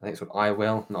I think it's with I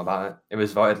Will, not about it. It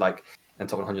was voted like in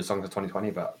top 100 songs of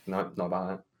 2020, but no, not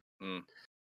about it. Mm.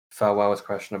 Farewell is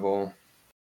questionable.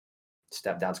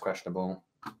 Stepdad's questionable.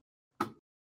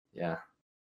 Yeah.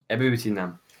 Maybe between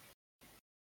them.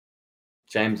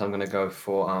 James, I'm gonna go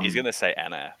for He's gonna say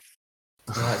NF.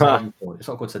 It's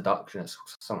not called Seduction. It's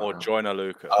something Or else. Joyner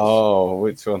Lucas. Oh,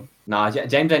 which one? Nah,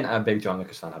 James ain't a big John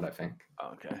Lucas fan, I don't think.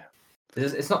 Okay.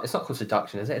 It's not called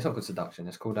Seduction, is it? It's not called Seduction.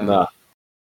 It's called Nah.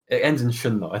 It ends in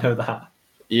shun though. I know that.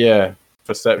 Yeah,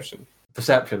 Perception.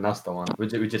 Perception. That's the one.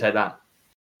 Would you take that?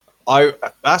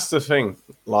 That's the thing.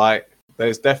 Like,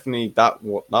 there's definitely that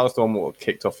was the one that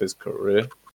kicked off his career.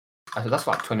 That's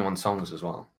like 21 songs as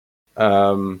well.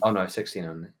 Oh no, 16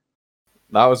 only.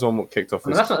 That was the one that kicked off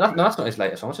his. That's not his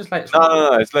latest one. What's his latest No, one?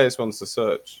 no, his latest one's The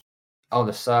Search. Oh,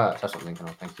 The Search. That's what I'm thinking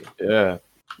of. Thank you. Yeah,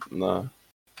 no.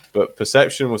 But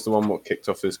Perception was the one that kicked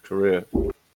off his career.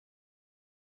 Oh,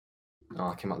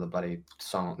 I came up with the bloody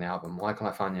song on the album. Why can't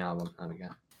I find the album? There we go.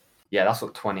 Yeah, that's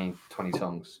what 20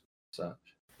 songs. Search.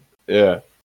 Yeah.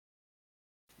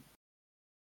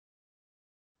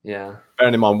 Yeah.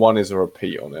 Bearing in mind, one is a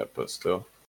repeat on it, but still.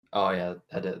 Oh, yeah,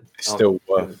 edit. It's still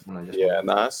worth. No,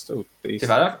 It's still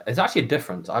decent. It's actually a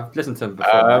difference. I've listened to them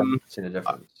before. I haven't seen a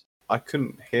difference. I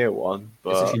couldn't hear one,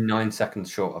 but It's actually 9 seconds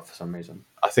shorter for some reason.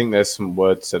 I think there's some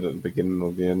words said at the beginning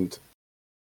or the end.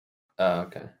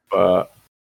 Okay. But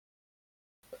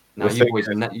now the you thing boys,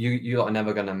 is- you lot are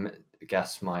never gonna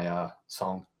guess my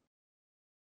song.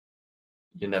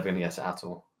 You're never gonna guess it at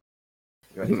all.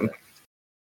 You ready for this?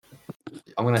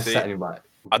 I'm gonna See, set you right.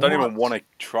 I don't even What? want to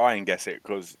try and guess it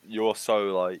because you're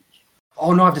so like.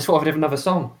 Oh no! I've just thought of another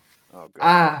song. Oh god.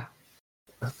 Ah.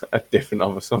 a different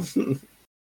other song.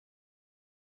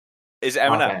 Is it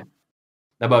Eminem? Okay.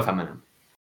 They're both Eminem,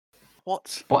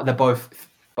 What? but they're both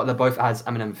as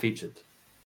Eminem featured.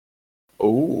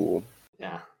 Oh,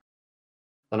 Yeah.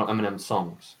 They're not Eminem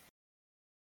songs.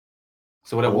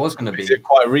 So what it was gonna be. is it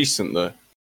quite recent though?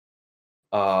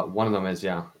 One of them is,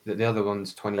 yeah. The other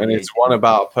one's 20. And it's one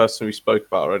about a person we spoke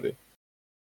about already.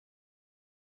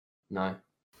 No.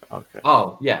 Okay.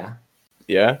 Oh yeah.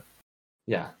 Yeah.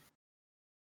 Yeah.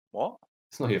 What?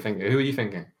 It's not who you're thinking. Who are you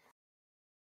thinking?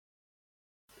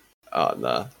 Oh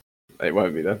no, it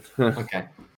won't be then. Okay.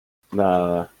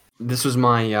 No. This was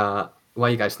my. What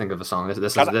do you guys think of the song? This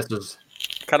was.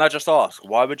 Can I just ask,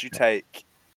 why would you take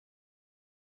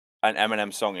an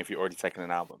Eminem song if you're already taking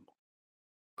an album?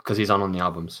 Because he's on the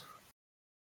albums.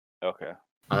 Okay.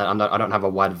 I don't have a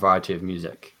wide variety of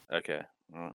music. Okay.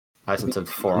 Alright. I listen to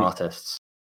 4 artists.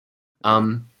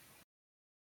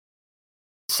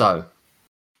 So,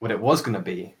 what it was going to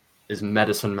be is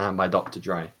Medicine Man by Dr.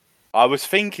 Dre. I was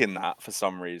thinking that for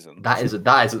some reason. That is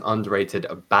an underrated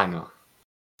banger.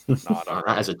 No, I don't.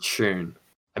 That is a tune.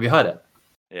 Have you heard it?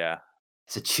 Yeah.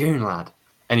 It's a tune, lad.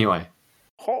 Anyway,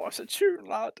 Oh, it's a tune,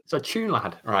 lad. it's a tune,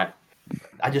 lad. Right.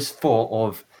 I just thought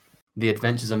of The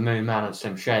Adventures of Moon Man and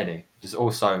Slim Shady, which is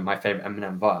also my favorite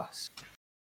Eminem verse.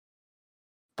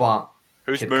 But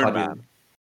Who's Kid Moon Cudi- Man?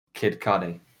 Kid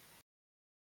Cudi.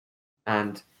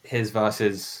 And his verse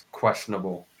is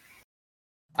questionable.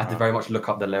 I had to very much look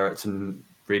up the lyrics and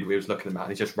read what he was looking at. And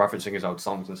he's just referencing his old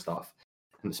songs and stuff,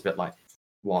 and it's a bit like,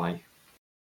 why?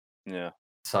 Yeah.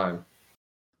 So,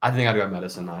 I think I'd go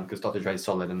Medicine Man because Dr. Dre's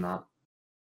solid in that.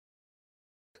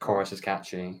 The chorus is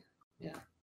catchy. Yeah.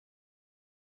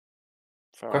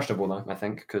 Fair enough. Questionable though, I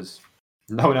think, because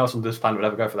no one else on this planet would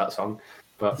ever go for that song.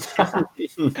 But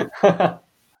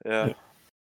Yeah.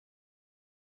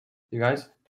 you guys?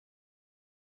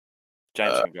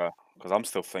 James can go because I'm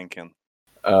still thinking.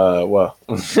 Well.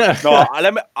 No,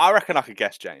 I reckon I could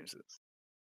guess James's.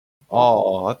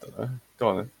 Oh, I don't know. Go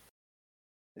on then.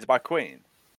 Is it by Queen?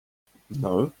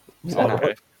 No. It's Oh, NF.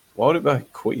 okay. Why would it be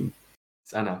Queen?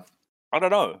 It's NF. I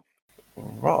don't know.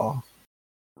 Raw.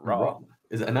 Raw.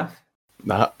 Is it NF?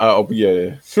 Nah, oh,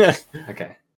 yeah.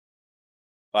 Okay.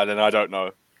 Then I don't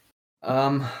know.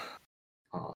 I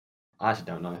actually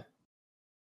don't know.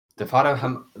 The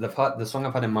song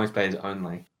I've had in MySpace is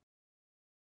Only.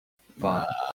 But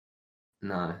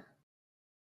no.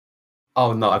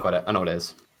 Oh no, I got it. I know what it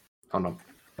is. Hold on.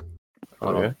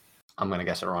 Hold on. I'm gonna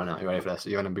guess it right now. You ready for this?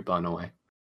 You're gonna be blown away.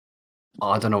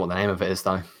 Oh, I don't know what the name of it is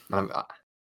though. No,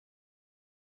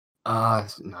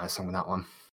 it's not that one.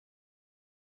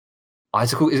 Oh,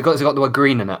 it's got the word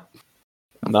green in it.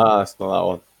 Nah, it's not that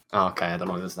one. Oh, okay, I don't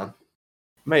know what it is then.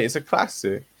 Mate, it's a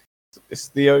classic. It's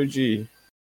the OG.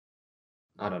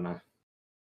 I don't know.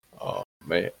 Oh,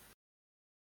 mate.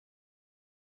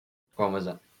 What one was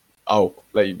it? Oh,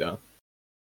 let you down.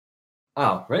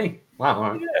 Oh, really? Wow,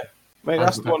 all right. Yeah. Mate,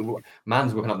 that's the one.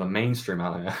 Man's whipping up the mainstream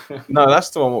out there. No, that's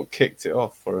the one what kicked it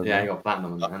off for him. Yeah, he got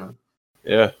platinum on that.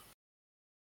 Yeah.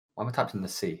 Why am I tapped in the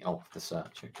C? Oh, the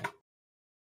search. Okay.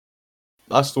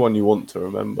 That's the one you want to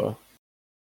remember.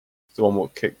 It's the one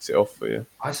what kicks it off for you.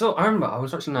 I remember I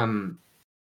was watching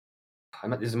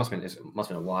this must have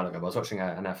been a while ago, but I was watching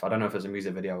NF. I don't know if it was a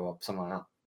music video or something like that.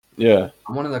 Yeah.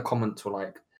 And one of the comments were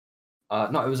like,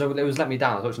 no, it was Let Me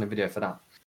Down. I was watching a video for that.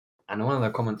 And one of the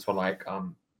comments were like,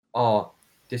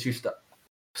 this used to,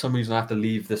 for some reason I have to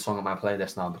leave this song on my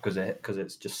playlist now because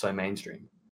it's just so mainstream.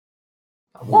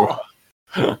 What?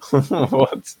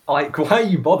 What? Like, why are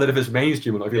you bothered if it's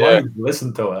mainstream or not? If you like,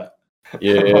 listen to it.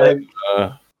 Yeah.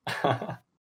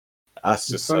 That's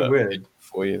just so weird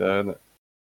for you, though, isn't it?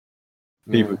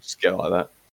 People just get like that.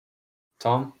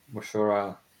 Tom, what's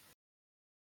your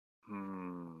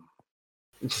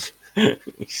He's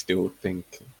still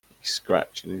thinking. He's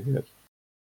scratching his head.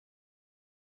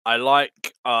 I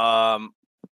like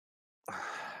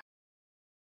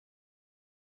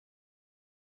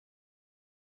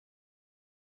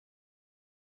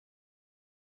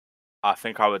I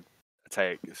think I would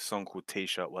take a song called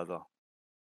T-Shirt Weather.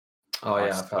 Oh by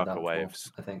yeah, I've heard that Circle before.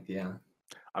 Waves. I think yeah.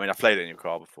 I mean, I played it in your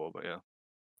car before, but yeah.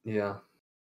 Yeah.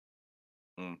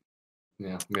 Mm.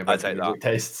 Yeah, we have I'd take music that.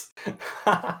 tastes.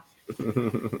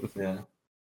 Yeah.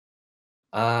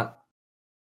 Are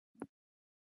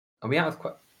we out of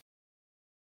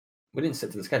We didn't stick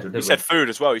to the schedule, did we? You said food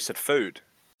as well. You said food.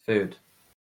 Food.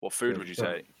 What food would you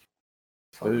take?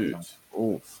 Food.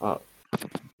 Oh, fuck.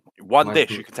 One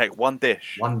dish. You can take one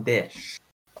dish. One dish.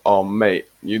 Oh, mate,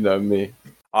 you know me.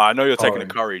 I know you're taking a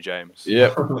curry, James.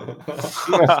 Yep.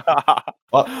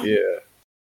 Fuck yeah.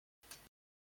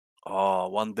 Oh,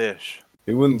 one dish.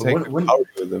 He wouldn't take a curry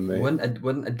with him, mate.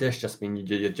 Wouldn't a dish just mean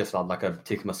you just had like a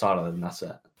tikka masala and that's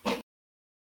it?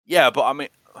 Yeah, but I mean,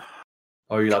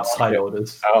 Or you had side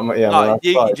orders?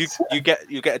 you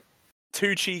get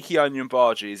 2 cheeky onion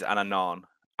bhajis and a naan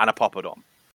and a papadom.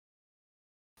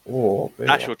 Oh,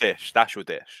 that's your dish. That's your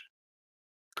dish.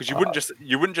 Because you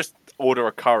wouldn't just order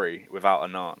a curry without a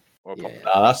naan or a papadom.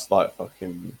 Nah, that's like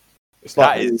fucking. It's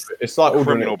like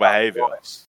criminal behavior,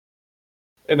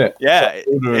 isn't it? Yeah,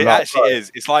 it actually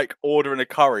is. It's like ordering a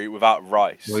curry without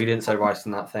rice. Well, you didn't say rice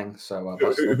in that thing, so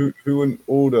who wouldn't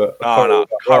order? No,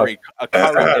 curry. A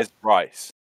curry is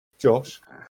rice. Josh.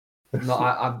 No,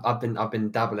 I've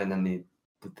been dabbling in the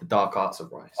dark arts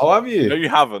of rice. Oh, have you? No, you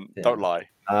haven't. Yeah. Don't lie.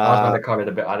 I was curried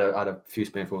a bit. I had a few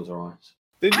spoonfuls of rice.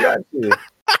 Did you actually?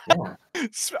 Yeah.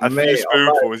 A few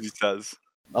spoonfuls, he says.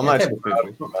 I'm actually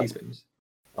proud, not teaspoons.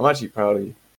 I'm actually proud of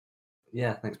you.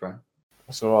 Yeah, thanks, bro.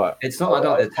 That's all right. It's not. I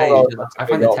don't like the taste. I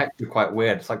find the texture quite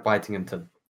weird. It's like biting into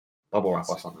bubble wrap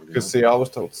or something. Because see, I was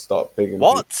told to start bigging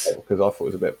what? Because I thought it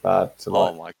was a bit bad to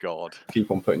oh my god,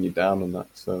 keep on putting you down on that.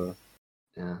 So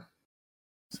yeah.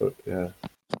 So yeah.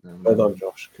 Well done,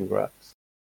 Josh. Congrats.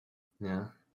 Yeah.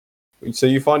 So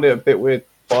you find it a bit weird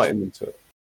biting into it?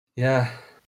 Yeah,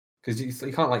 because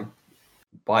you can't like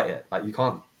bite it. Like you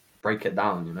can't break it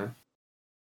down. You know.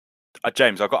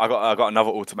 James, I got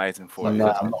another ultimatum for you. No,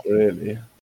 not really. Do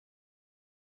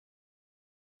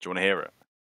you want to hear it?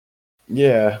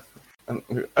 Yeah.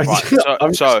 Right,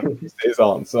 I'm so just his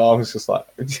answer. I was just like,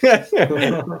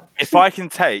 if I can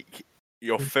take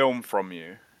your film from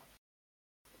you,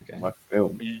 Okay. my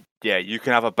film. you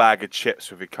can have a bag of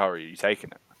chips with your curry. Are you taking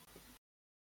it?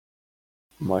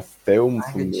 My film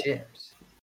Bag from of chips.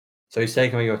 So he's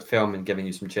taking away your film and giving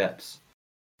you some chips.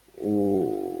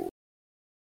 Ooh.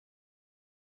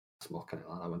 That's mocking it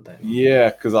like that, wouldn't they? Yeah,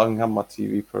 because I can have my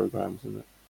TV programs in it.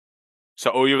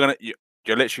 So all you're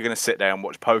literally gonna sit there and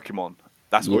watch Pokemon.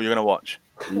 That's all you're gonna watch.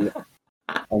 Yeah.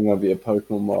 I'm gonna be a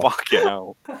Pokemon master. Fucking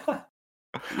hell!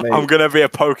 Mate, I'm gonna be a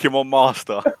Pokemon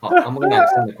master. I'm going to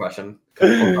extend the question.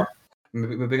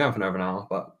 We've been going for over an hour,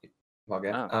 but fuck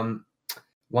it. Oh.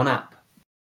 One app.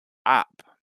 App.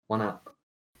 One app.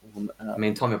 I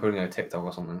mean, Tommy, you're probably going to TikTok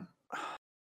or something.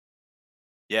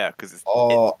 Yeah, because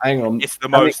hang on. it's the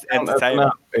most Can it count as an entertaining.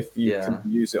 app if you Yeah. can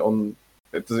use it on.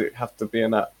 Does it have to be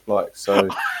an app? Like so.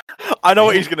 I know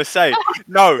what he's gonna say.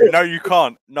 No, you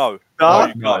can't. No, you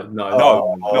can't.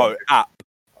 No, app.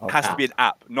 Okay. Has to be an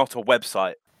app, not a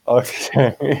website.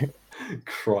 Okay.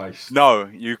 Christ. No,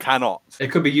 you cannot. It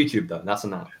could be YouTube though. That's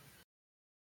an app.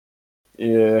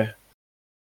 Yeah.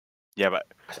 Yeah, but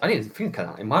I didn't even think of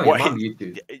that. It might be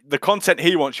YouTube. the content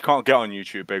he wants, you can't get on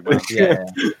YouTube, big man. Yeah.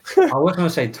 I was going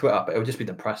to say Twitter, but it would just be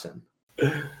depressing.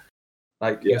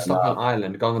 Like you're stuck on an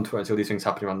island, going on Twitter and see all these things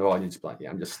happening around the world. And you're just like,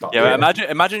 yeah, I'm just stuck. Yeah, here. but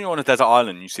imagine you're on a desert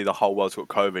island and you see the whole world's got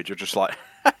COVID. You're just like,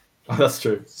 Oh, that's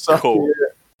true. So cool.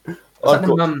 Yeah.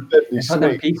 It's like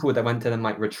them people that went to them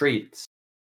like retreats.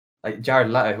 Like Jared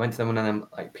Leto went to them one of them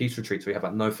like peace retreats where you have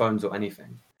like no phones or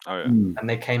anything. Oh yeah. And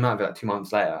they came out of it like 2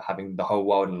 months later, having the whole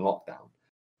world in lockdown,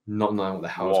 not knowing what the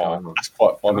hell was going on. That's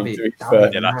quite funny.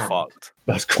 Yeah, that's fucked.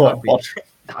 That's quite funny.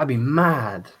 That'd be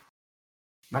mad.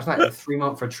 Imagine like a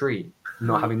 3-month retreat,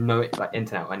 not having no like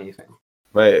internet or anything.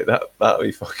 Mate, that'd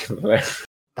be fucking hilarious.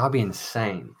 That'd be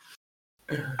insane.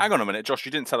 Hang on a minute, Josh.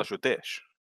 You didn't tell us your dish.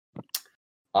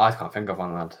 I can't think of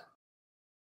one, lad.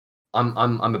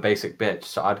 I'm a basic bitch,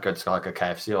 so I'd go to like a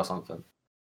KFC or something.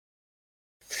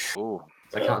 Ooh.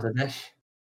 Does that count as a dish?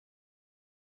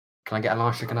 Can I get a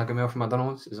large chicken nugget meal from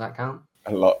McDonald's? Does that count?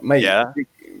 A lot, mate. Yeah.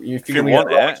 If you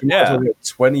want it, you might as well get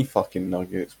 20 fucking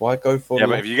nuggets. Why go for? Yeah,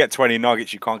 but if you get 20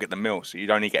 nuggets, you can't get the meal, so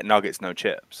you'd only get nuggets, no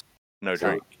chips, no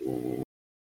drink.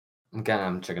 I'm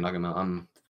getting chicken nugget meal. I'm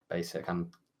basic. I'm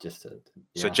just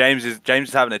So James is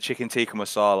having a chicken tikka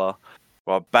masala,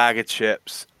 well, a bag of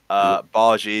chips,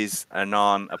 bargies, a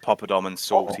naan, a poppadom, and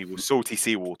salty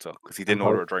seawater because he didn't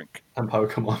order a drink. And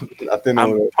Pokemon. I didn't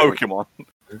order Pokemon.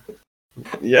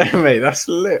 Yeah, mate, that's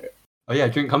lit. Oh yeah,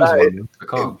 drink comes with I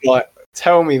can't. Like,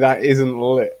 tell me that isn't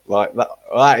lit. Like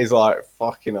that is like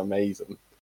fucking amazing.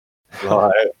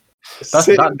 Like That's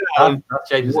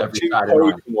James watching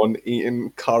Pokemon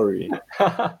eating curry.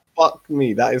 Fuck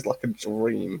me, that is like a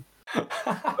dream.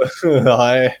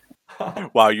 Like,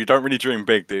 Wow, you don't really dream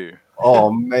big, do you?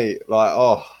 oh mate,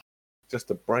 like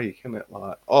just a break, isn't it?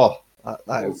 Like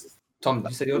that is. Tom, did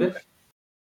you say your dish?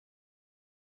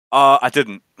 I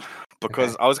didn't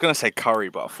because I was gonna say curry,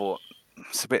 but I thought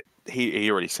it's a bit. He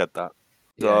already said that.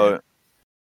 So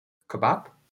kebab.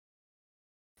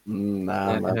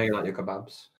 Nah, I man. know you like your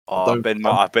kebabs. I've been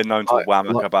known to wham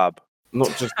a kebab.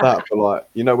 Not just that, but like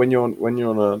when you're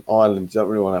on an island, you don't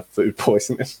really want to have food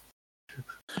poisoning.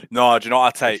 No, do you know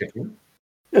what I take?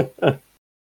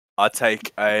 I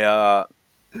take a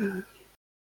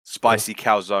spicy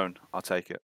calzone. I'll take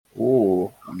it.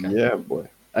 Ooh, yeah, boy.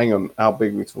 Hang on, how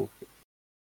big we talking?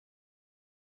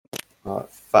 Like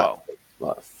fat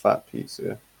pizza.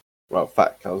 Yeah. Well,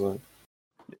 fat calzone.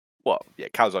 Well, yeah,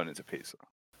 calzone is a pizza.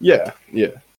 Yeah.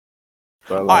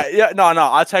 But like, no.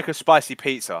 I take a spicy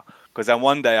pizza because then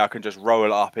one day I can just roll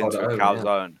it up into a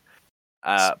calzone.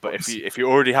 Yeah. But if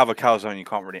you already have a calzone, you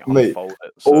can't really unfold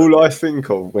it. So. All I think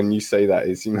of when you say that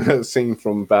is that scene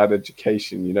from Bad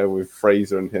Education, with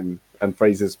Fraser and him, and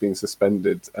Fraser's being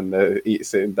suspended and they're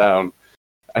sitting down,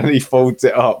 and he folds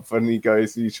it up and he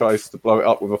tries to blow it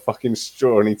up with a fucking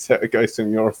straw, and he goes to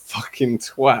him, "You're a fucking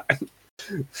twat."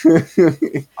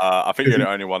 I think you're the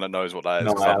only one that knows what that is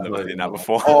because I've never seen that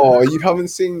before. Oh, you haven't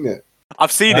seen it?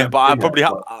 I've seen it, but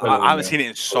I haven't seen it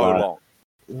in so long.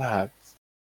 Lads,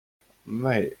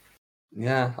 mate.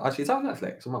 Yeah, actually, it's on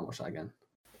Netflix. I might watch that again.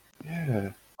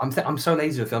 Yeah. I'm so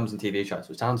lazy with films and TV shows,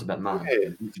 which sounds a bit mad.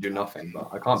 You need to do nothing, but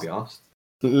I can't be asked.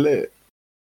 Lit.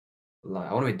 Like I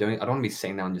don't want to be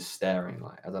sitting down just staring.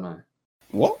 Like I don't know.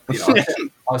 What?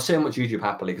 I'll sit and watch YouTube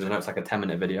happily because I know it's like a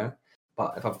 10-minute video.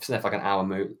 But if I've sitting there for like an hour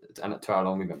movie and a 2-hour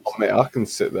long movie, mate, I can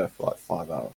sit there for like 5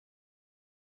 hours.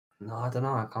 No, I don't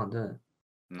know. I can't do it.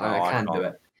 No, I can do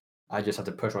it. I just have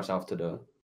to push myself to do it.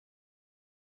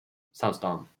 Sounds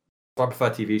dumb. So I prefer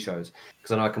TV shows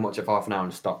because I know I can watch it for half an hour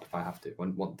and stop if I have to,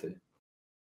 want to.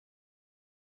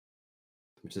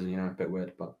 Which is, a bit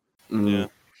weird, but Yeah.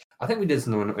 I think we did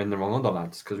something in the wrong order,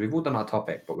 lads, because we've all done our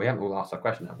topic, but we haven't all asked our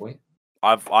question, have we?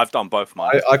 I've done both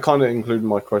mine. I kind of included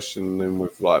my question in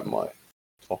with like my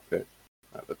topic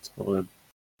at the time.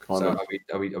 So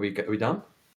are we done?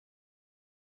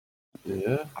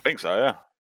 Yeah. I think so. Yeah.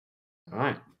 All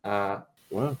right.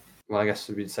 Wow. Well, I guess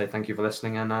we'd say thank you for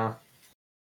listening, and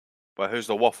But who's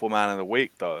the waffle man of the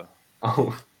week, though?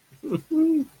 Or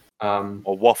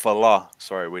waffler?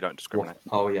 Sorry, we don't discriminate.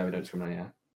 Oh yeah, we don't discriminate. Yeah,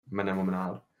 men and women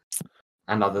are,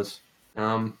 and others.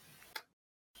 I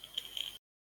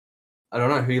don't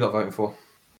know who you lot voting for.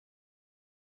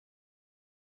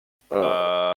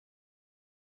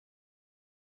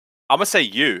 I'm gonna say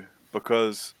you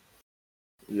because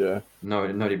Yeah. No,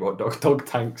 nobody bought dog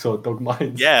tanks or dog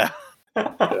mines. yeah,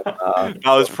 that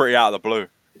was pretty out of the blue.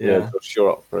 Yeah. Josh,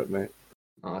 you're up for it, mate.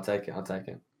 Oh, I'll take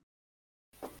it.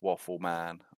 Waffle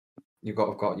man. You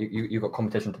got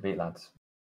competition to beat, lads.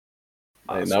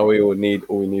 Hey, now we need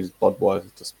is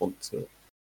Budweiser to sponsor it.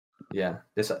 Yeah,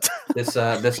 this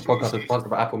podcast is sponsored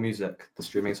by Apple Music, the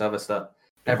streaming service that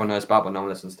everyone knows about but no one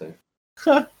listens to.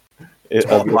 Hit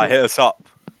us up.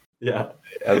 Yeah,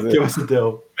 give us a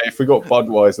deal. If we got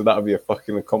Budweiser, that would be a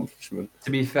fucking accomplishment.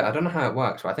 To be fair, I don't know how it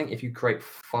works, but I think if you create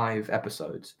 5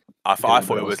 episodes, I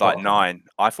thought it was like 9.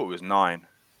 I thought it was 9.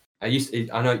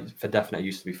 I know for definite it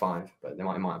used to be 5, but it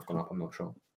might have gone up. I'm not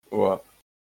sure. What?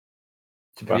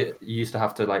 You used to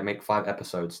have to like make 5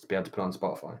 episodes to be able to put on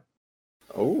Spotify.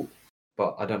 Oh.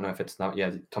 But I don't know if it's now.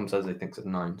 Yeah, Tom says he thinks it's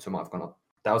 9, so it might have gone up.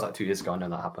 That was like 2 years ago. I know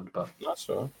that happened, but That's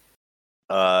all right.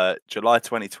 July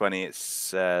 2020. It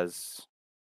says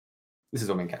this is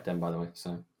all been kept in, by the way.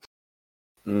 So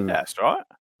yeah, that's right.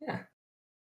 Yeah.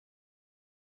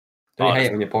 Don't you hate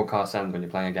it when your podcast ends when you're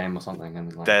playing a game or something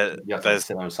and like you have to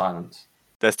sit there in silence?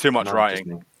 There's too much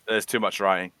writing. There's too much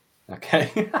writing.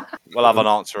 Okay. We'll have an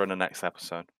answer in the next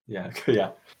episode. Yeah.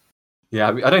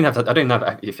 I don't know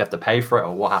if you have to pay for it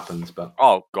or what happens, but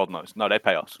oh, God knows. No, they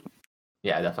pay us.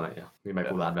 Yeah, definitely. Yeah, we make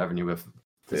all that revenue with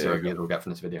the 0 views we'll get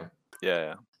from this video.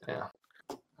 Yeah. Fair.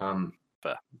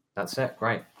 That's it.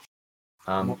 Great.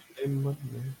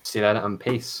 See you later and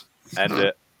peace. End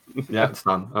it. Yeah, it's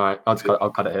done. All right, I'll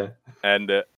cut it here. End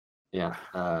it. Yeah.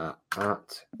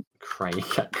 At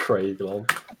Craig. Lol.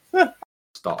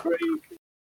 Stop.